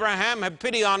 Father Abraham, have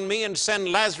pity on me, and send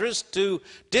Lazarus to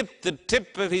dip the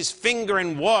tip of his finger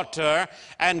in water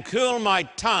and cool my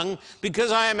tongue,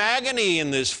 because I am agony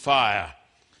in this fire.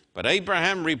 But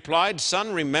Abraham replied,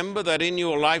 Son, remember that in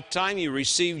your lifetime you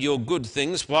received your good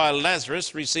things, while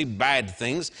Lazarus received bad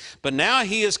things. But now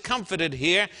he is comforted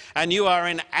here, and you are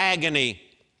in agony.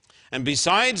 And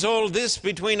besides all this,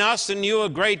 between us and you a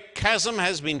great chasm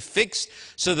has been fixed,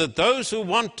 so that those who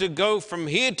want to go from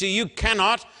here to you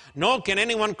cannot, nor can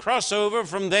anyone cross over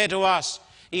from there to us.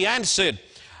 He answered,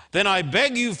 Then I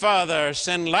beg you, Father,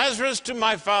 send Lazarus to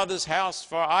my father's house,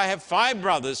 for I have 5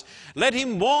 brothers. Let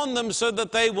him warn them so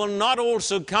that they will not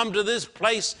also come to this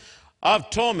place of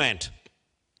torment.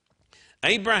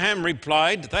 Abraham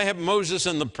replied, They have Moses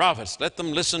and the prophets. Let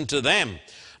them listen to them.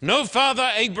 No, Father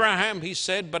Abraham, he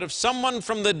said, but if someone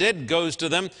from the dead goes to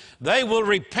them, they will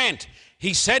repent.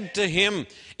 He said to him,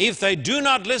 If they do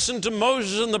not listen to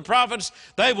Moses and the prophets,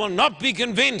 they will not be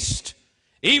convinced,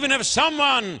 even if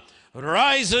someone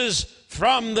rises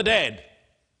from the dead.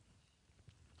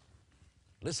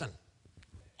 Listen.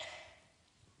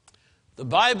 The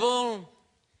Bible,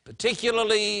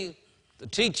 particularly the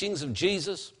teachings of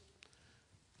Jesus,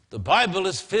 the Bible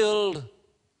is filled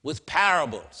with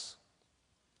parables.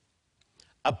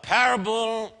 A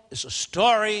parable is a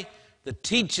story that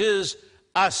teaches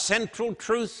a central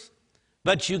truth,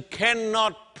 but you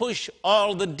cannot push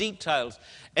all the details.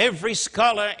 Every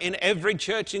scholar in every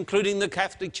church, including the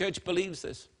Catholic Church, believes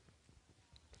this.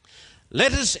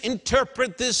 Let us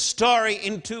interpret this story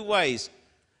in 2 ways,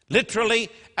 literally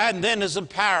and then as a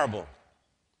parable.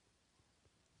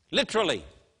 Literally,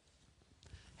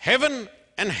 heaven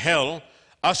and hell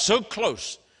are so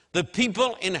close that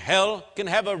people in hell can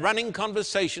have a running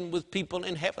conversation with people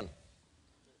in heaven.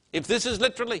 If this is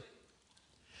literally.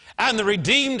 And the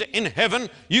redeemed in heaven,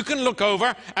 you can look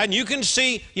over and you can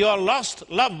see your lost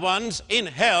loved ones in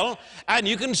hell, and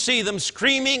you can see them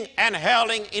screaming and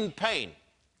howling in pain.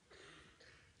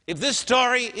 If this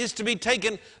story is to be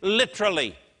taken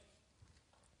literally.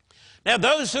 Now,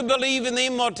 those who believe in the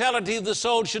immortality of the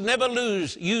soul should never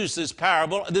use this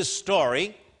parable, this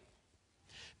story,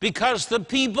 because the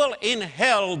people in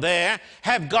hell there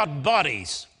have got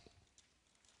bodies.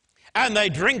 And they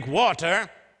drink water,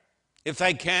 if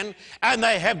they can, and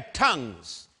they have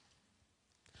tongues.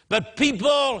 But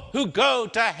people who go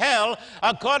to hell,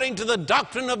 according to the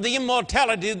doctrine of the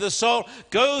immortality of the soul,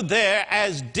 go there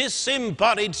as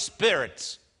disembodied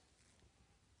spirits.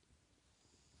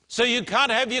 So you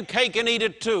can't have your cake and eat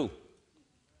it too.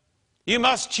 You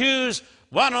must choose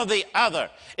one or the other.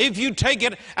 If you take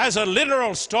it as a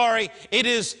literal story, it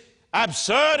is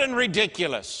absurd and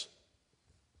ridiculous.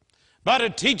 But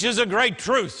it teaches a great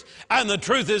truth, and the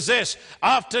truth is this: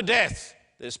 after death,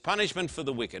 there's punishment for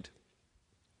the wicked.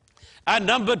 And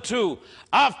number two,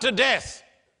 after death,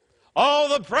 all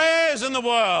the prayers in the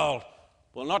world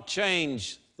will not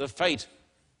change the fate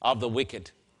of the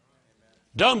wicked.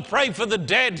 Don't pray for the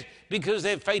dead, because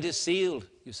their fate is sealed,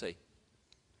 you see.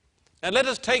 And let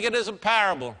us take it as a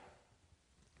parable.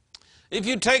 If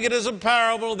you take it as a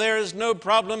parable, there is no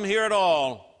problem here at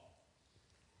all.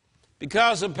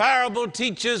 Because a parable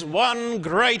teaches one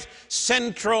great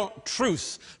central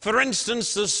truth. For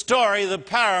instance, the story, the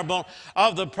parable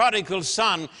of the prodigal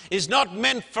son, is not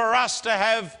meant for us to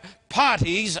have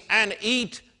parties and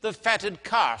eat the fatted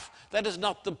calf. That is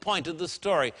not the point of the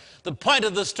story. The point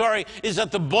of the story is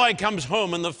that the boy comes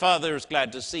home and the father is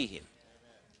glad to see him.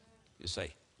 You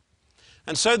see.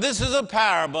 And so this is a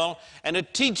parable, and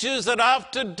it teaches that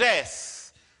after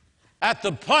death, at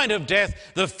the point of death,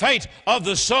 the fate of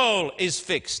the soul is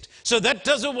fixed. So that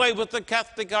does away with the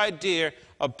Catholic idea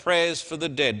of prayers for the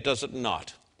dead, does it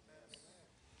not?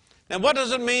 Now, what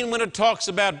does it mean when it talks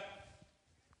about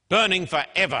burning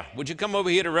forever? Would you come over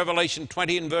here to Revelation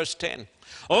 20 and verse 10?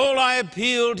 All I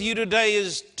appeal to you today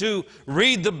is to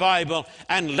read the Bible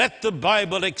and let the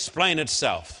Bible explain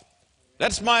itself.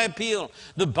 That's my appeal.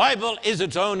 The Bible is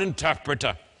its own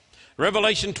interpreter.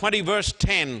 Revelation 20 verse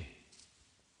 10.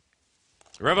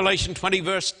 Revelation 20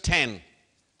 verse 10.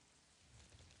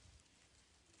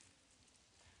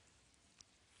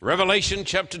 Revelation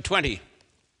chapter 20.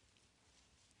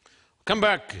 Come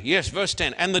back. Yes, verse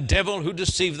 10. And the devil who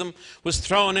deceived them was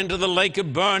thrown into the lake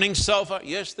of burning sulfur.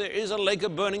 Yes, there is a lake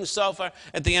of burning sulfur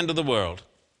at the end of the world,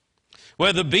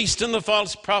 where the beast and the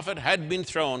false prophet had been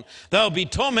thrown. They'll be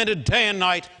tormented day and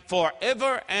night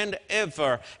forever and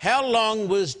ever. How long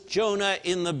was Jonah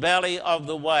in the belly of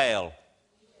the whale?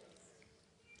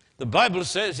 The Bible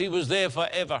says he was there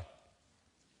forever.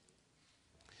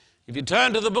 If you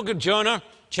turn to the book of Jonah,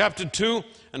 chapter 2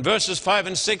 and verses 5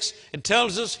 and 6, it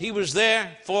tells us he was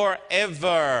there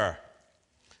forever.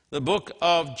 The book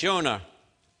of Jonah.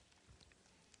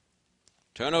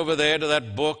 Turn over there to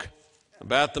that book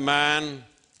about the man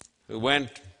who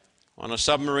went on a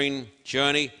submarine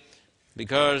journey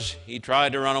because he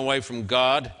tried to run away from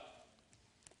God.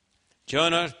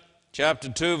 Jonah chapter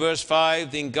 2 verse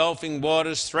 5, the engulfing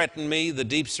waters threatened me, the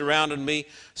deep surrounded me,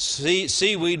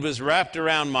 seaweed was wrapped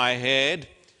around my head.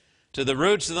 To the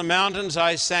roots of the mountains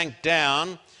I sank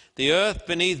down. The earth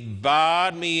beneath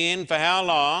barred me in for how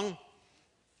long?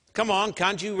 Come on,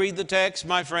 can't you read the text,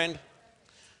 my friend?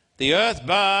 The earth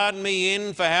barred me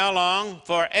in for how long?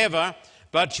 Forever.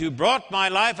 But you brought my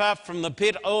life up from the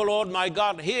pit, O Lord my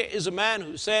God. Here is a man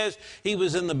who says he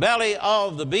was in the belly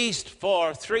of the beast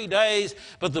for 3 days,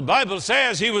 but the Bible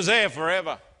says he was there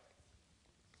forever.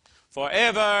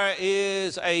 Forever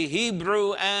is a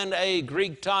Hebrew and a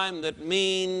Greek time that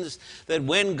means that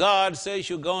when God says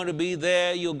you're going to be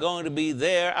there, you're going to be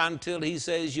there until he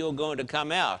says you're going to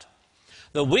come out.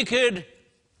 The wicked,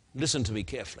 listen to me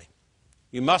carefully.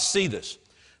 You must see this.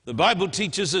 The Bible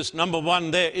teaches us, number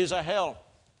one, there is a hell.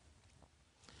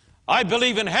 I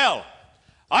believe in hell.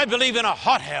 I believe in a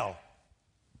hot hell.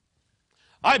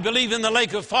 I believe in the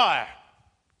lake of fire.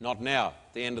 Not now,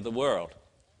 the end of the world.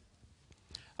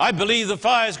 I believe the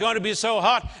fire is going to be so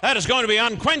hot that it's going to be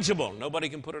unquenchable. Nobody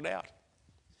can put it out.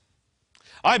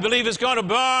 I believe it's going to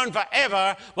burn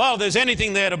forever while there's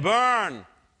anything there to burn.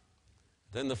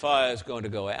 Then the fire is going to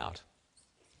go out.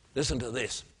 Listen to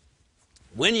this.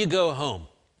 When you go home,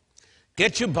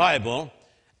 get your Bible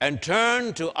and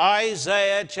turn to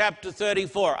Isaiah chapter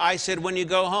 34. I said when you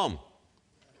go home.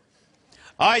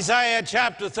 Isaiah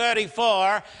chapter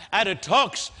 34, and it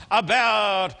talks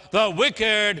about the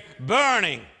wicked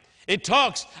burning. It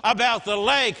talks about the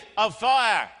lake of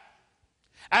fire.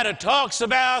 And it talks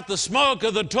about the smoke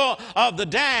of the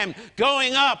dam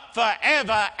going up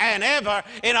forever and ever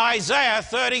in Isaiah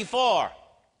 34.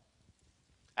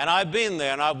 And I've been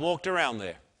there and I've walked around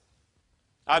there.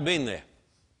 I've been there.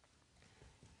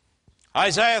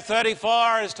 Isaiah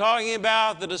 34 is talking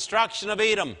about the destruction of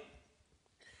Edom.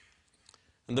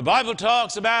 And the Bible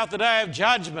talks about the day of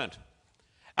judgment.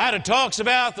 And it talks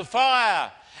about the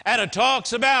fire. And it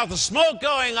talks about the smoke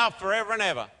going up forever and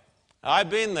ever. I've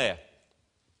been there.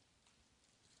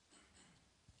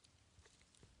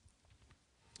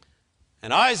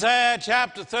 And Isaiah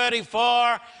chapter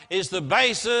 34 is the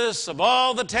basis of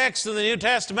all the texts in the New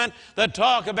Testament that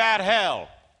talk about hell.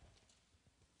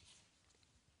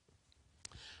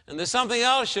 And there's something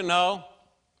else you know.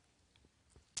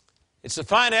 It's to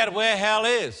find out where hell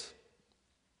is.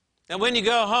 And when you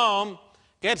go home,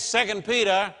 get 2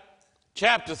 Peter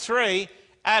chapter 3,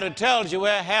 and it tells you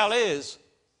where hell is.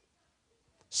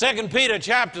 2 Peter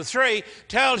chapter 3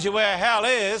 tells you where hell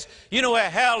is. You know where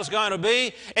hell is going to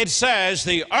be? It says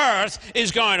the earth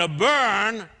is going to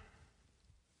burn,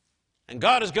 and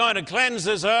God is going to cleanse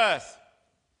this earth.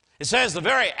 It says the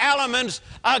very elements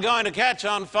are going to catch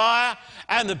on fire,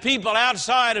 and the people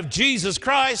outside of Jesus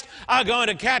Christ are going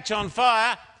to catch on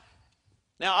fire.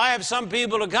 Now, I have some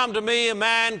people who come to me. A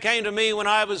man came to me when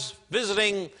I was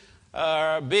visiting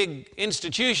a big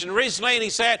institution recently, and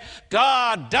he said,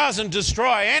 God doesn't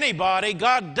destroy anybody.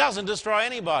 God doesn't destroy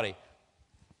anybody.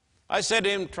 I said to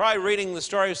him, try reading the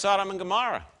story of Sodom and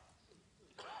Gomorrah.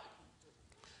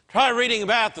 Try reading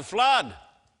about the flood.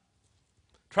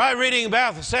 Try reading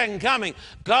about the second coming.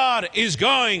 God is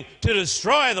going to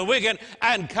destroy the wicked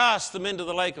and cast them into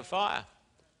the lake of fire.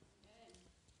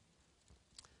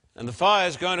 And the fire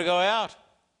is going to go out.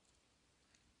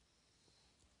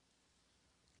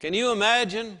 Can you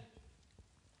imagine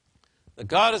that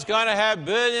God is going to have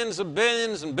billions and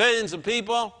billions and billions of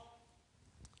people,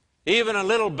 even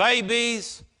little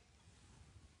babies,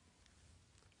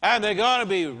 and they're going to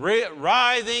be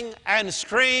writhing and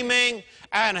screaming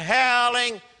and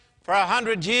howling for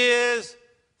 100 years,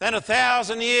 then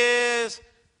 1,000 years,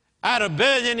 and 1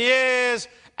 billion years,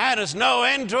 and there's no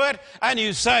end to it, and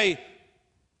you say,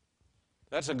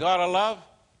 that's a God of love?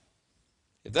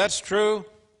 If that's true,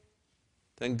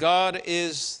 then God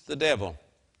is the devil.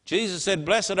 Jesus said,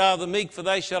 blessed are the meek, for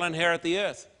they shall inherit the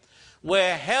earth.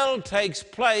 Where hell takes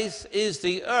place is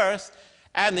the earth,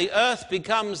 and the earth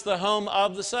becomes the home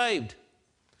of the saved.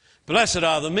 Blessed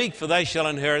are the meek, for they shall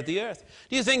inherit the earth.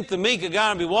 Do you think the meek are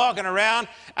going to be walking around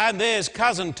and there's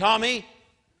cousin Tommy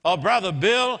or brother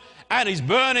Bill and he's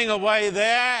burning away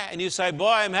there, and you say, boy,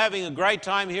 I'm having a great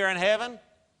time here in heaven?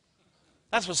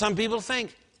 That's what some people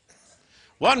think.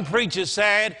 One preacher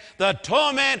said, the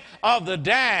torment of the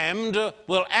damned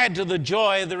will add to the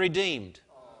joy of the redeemed.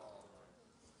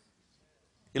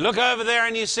 You look over there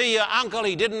and you see your uncle,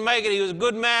 he didn't make it, he was a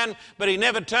good man, but he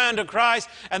never turned to Christ,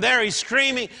 and there he's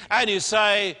screaming, and you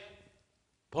say,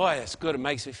 boy, that's good, it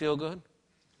makes me feel good.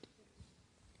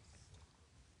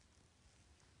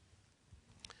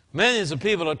 Millions of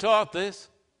people are taught this.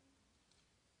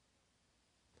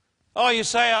 Oh, you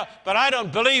say, but I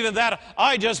don't believe in that.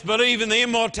 I just believe in the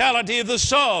immortality of the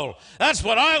soul. That's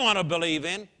what I want to believe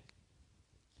in.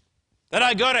 That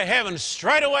I go to heaven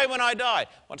straight away when I die.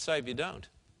 What say if you don't?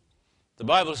 The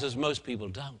Bible says most people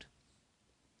don't.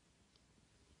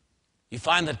 You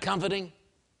find that comforting?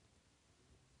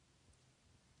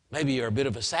 Maybe you're a bit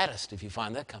of a sadist if you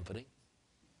find that comforting.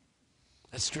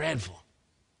 That's dreadful.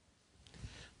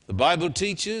 The Bible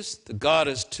teaches that God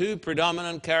has two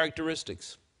predominant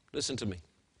characteristics. Listen to me.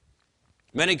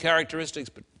 Many characteristics,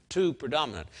 but two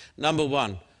predominant. Number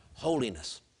one,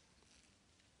 holiness.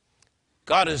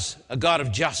 God is a God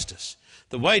of justice.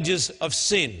 The wages of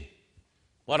sin,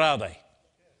 what are they?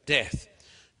 Death.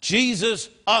 Jesus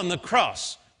on the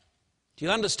cross. Do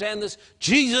you understand this?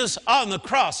 Jesus on the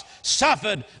cross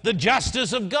suffered the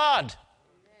justice of God.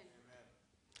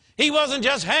 He wasn't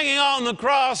just hanging on the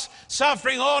cross,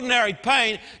 suffering ordinary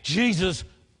pain. Jesus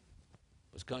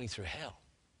was going through hell.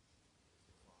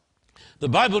 The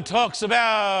Bible talks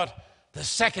about the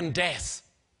second death.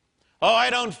 Oh, I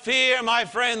don't fear, my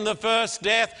friend, the first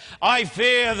death. I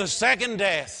fear the second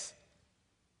death.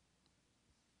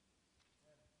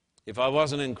 If I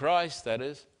wasn't in Christ, that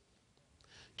is.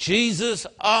 Jesus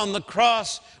on the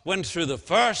cross went through the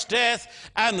first death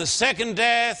and the second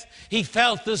death. He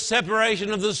felt the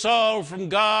separation of the soul from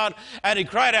God, and he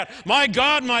cried out, my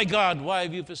God, why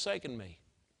have you forsaken me?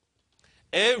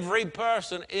 Every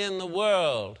person in the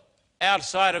world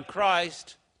outside of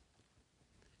Christ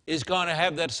is going to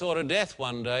have that sort of death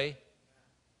one day.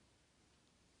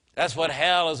 That's what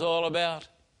hell is all about.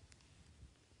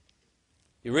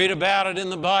 You read about it in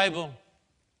the Bible.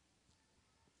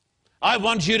 I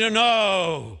want you to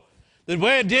know that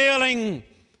we're dealing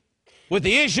with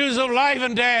the issues of life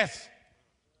and death.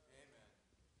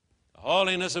 The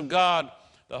holiness of God.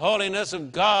 The holiness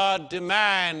of God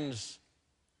demands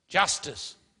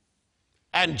justice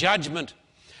and judgment.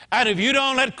 And if you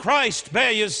don't let Christ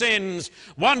bear your sins,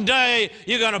 one day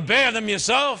you're going to bear them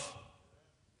yourself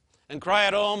and cry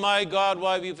out, "Oh my God,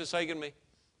 why have you forsaken me?"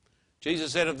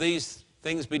 Jesus said, "If these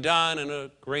things be done in a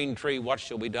green tree, what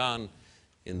shall be done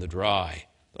in the dry?"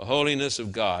 The holiness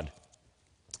of God.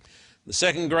 The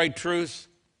second great truth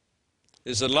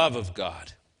is the love of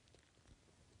God.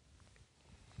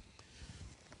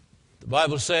 The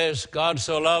Bible says, God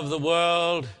so loved the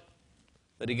world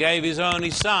that he gave his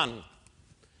only Son.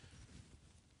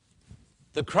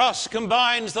 The cross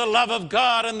combines the love of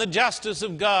God and the justice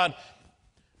of God.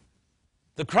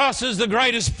 The cross is the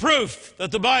greatest proof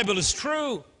that the Bible is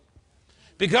true,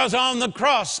 because on the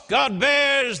cross God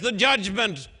bears the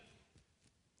judgment.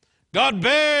 God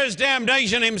bears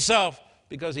damnation himself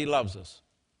because he loves us.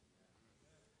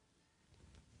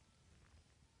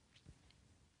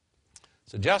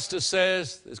 So justice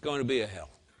says there's going to be a hell.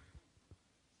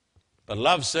 But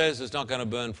love says it's not going to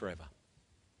burn forever.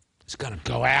 It's going to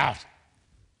go out.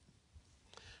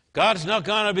 God's not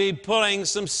going to be pulling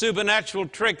some supernatural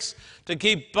tricks to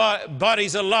keep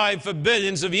bodies alive for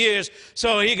billions of years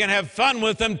so he can have fun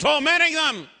with them, tormenting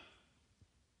them.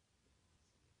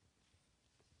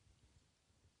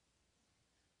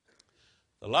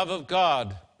 The love of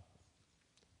God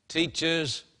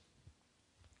teaches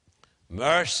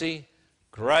mercy,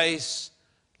 grace,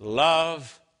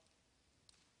 love.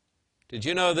 Did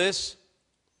you know this?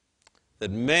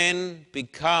 That men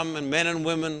become, and men and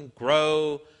women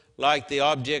grow like the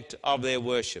object of their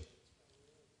worship.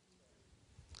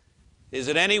 Is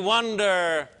it any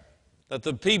wonder that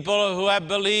the people who have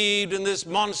believed in this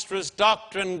monstrous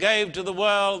doctrine gave to the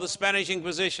world the Spanish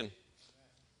Inquisition?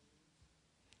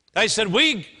 They said,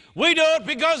 we do it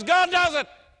because God does it.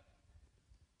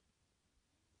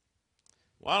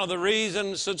 One of the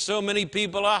reasons that so many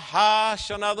people are harsh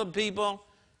on other people,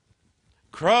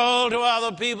 cruel to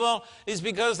other people, is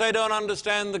because they don't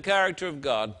understand the character of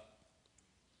God.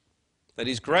 That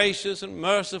he's gracious and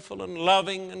merciful and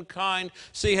loving and kind.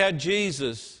 See how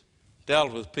Jesus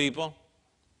dealt with people.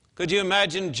 Could you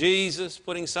imagine Jesus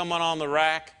putting someone on the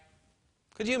rack?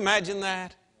 Could you imagine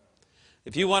that?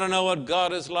 If you want to know what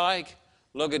God is like,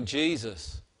 look at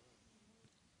Jesus.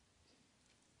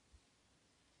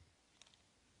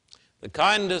 The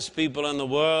kindest people in the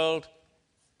world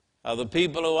are the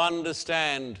people who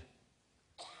understand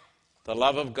the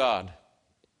love of God.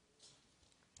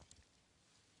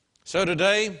 So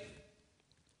today,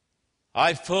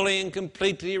 I fully and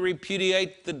completely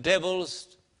repudiate the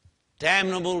devil's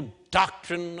damnable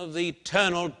doctrine of the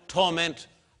eternal torment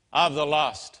of the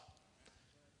lost.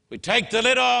 We take the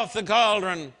lid off the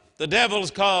cauldron, the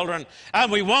devil's cauldron,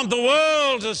 and we want the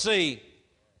world to see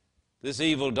this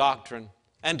evil doctrine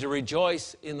and to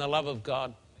rejoice in the love of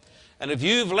God. And if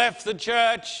you've left the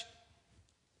church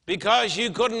because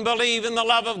you couldn't believe in the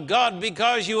love of God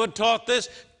because you were taught this,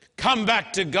 come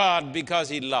back to God because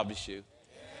he loves you.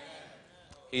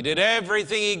 He did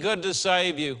everything he could to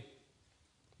save you.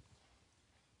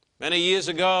 Many years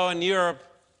ago in Europe,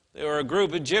 there were a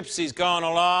group of gypsies going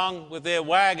along with their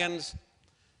wagons.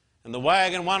 And the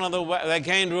wagon, they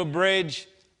came to a bridge.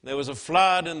 There was a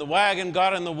flood, and the wagon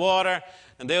got in the water.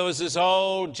 And there was this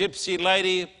old gypsy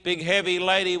lady, big heavy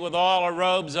lady with all her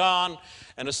robes on.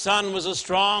 And her son was a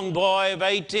strong boy of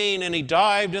 18, and he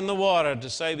dived in the water to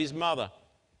save his mother.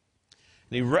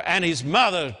 And his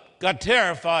mother got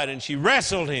terrified, and she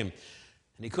wrestled him.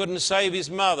 And he couldn't save his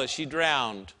mother. She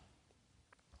drowned.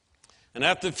 And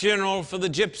at the funeral for the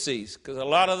gypsies, because a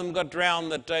lot of them got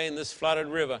drowned that day in this flooded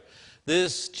river,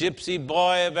 this gypsy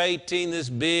boy of 18, this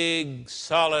big,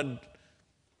 solid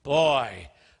boy,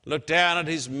 looked down at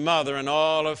his mother in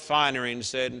all her finery and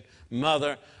said,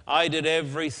 "Mother, I did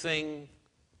everything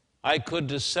I could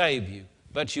to save you,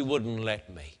 but you wouldn't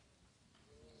let me."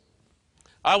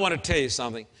 I want to tell you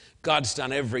something. God's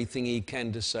done everything he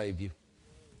can to save you.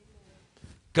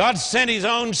 God sent his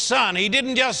own son. He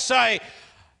didn't just say,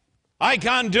 "I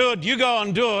can't do it, you go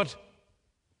and do it."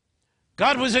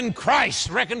 God was in Christ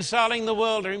reconciling the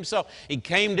world to himself. He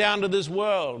came down to this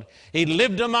world. He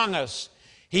lived among us.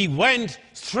 He went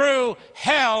through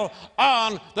hell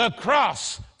on the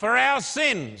cross for our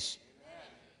sins.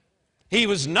 He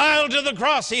was nailed to the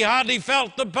cross. He hardly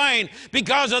felt the pain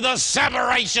because of the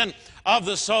separation of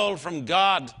the soul from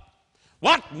God.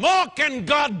 What more can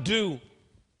God do?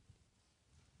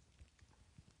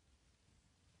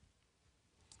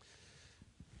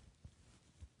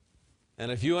 And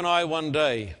if you and I one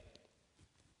day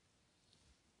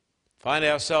find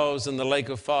ourselves in the lake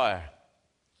of fire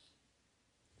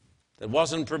that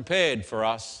wasn't prepared for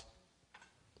us,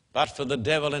 but for the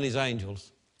devil and his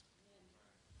angels,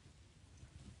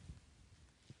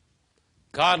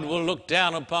 God will look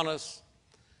down upon us,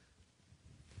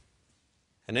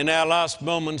 and in our last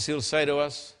moments he'll say to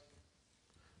us,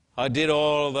 I did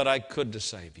all that I could to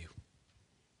save you,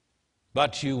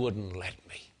 but you wouldn't let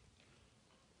me.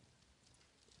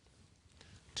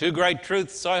 Two great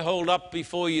truths I hold up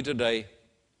before you today: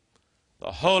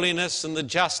 the holiness and the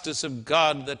justice of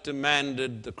God that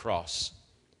demanded the cross,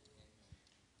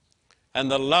 and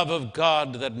the love of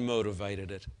God that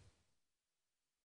motivated it.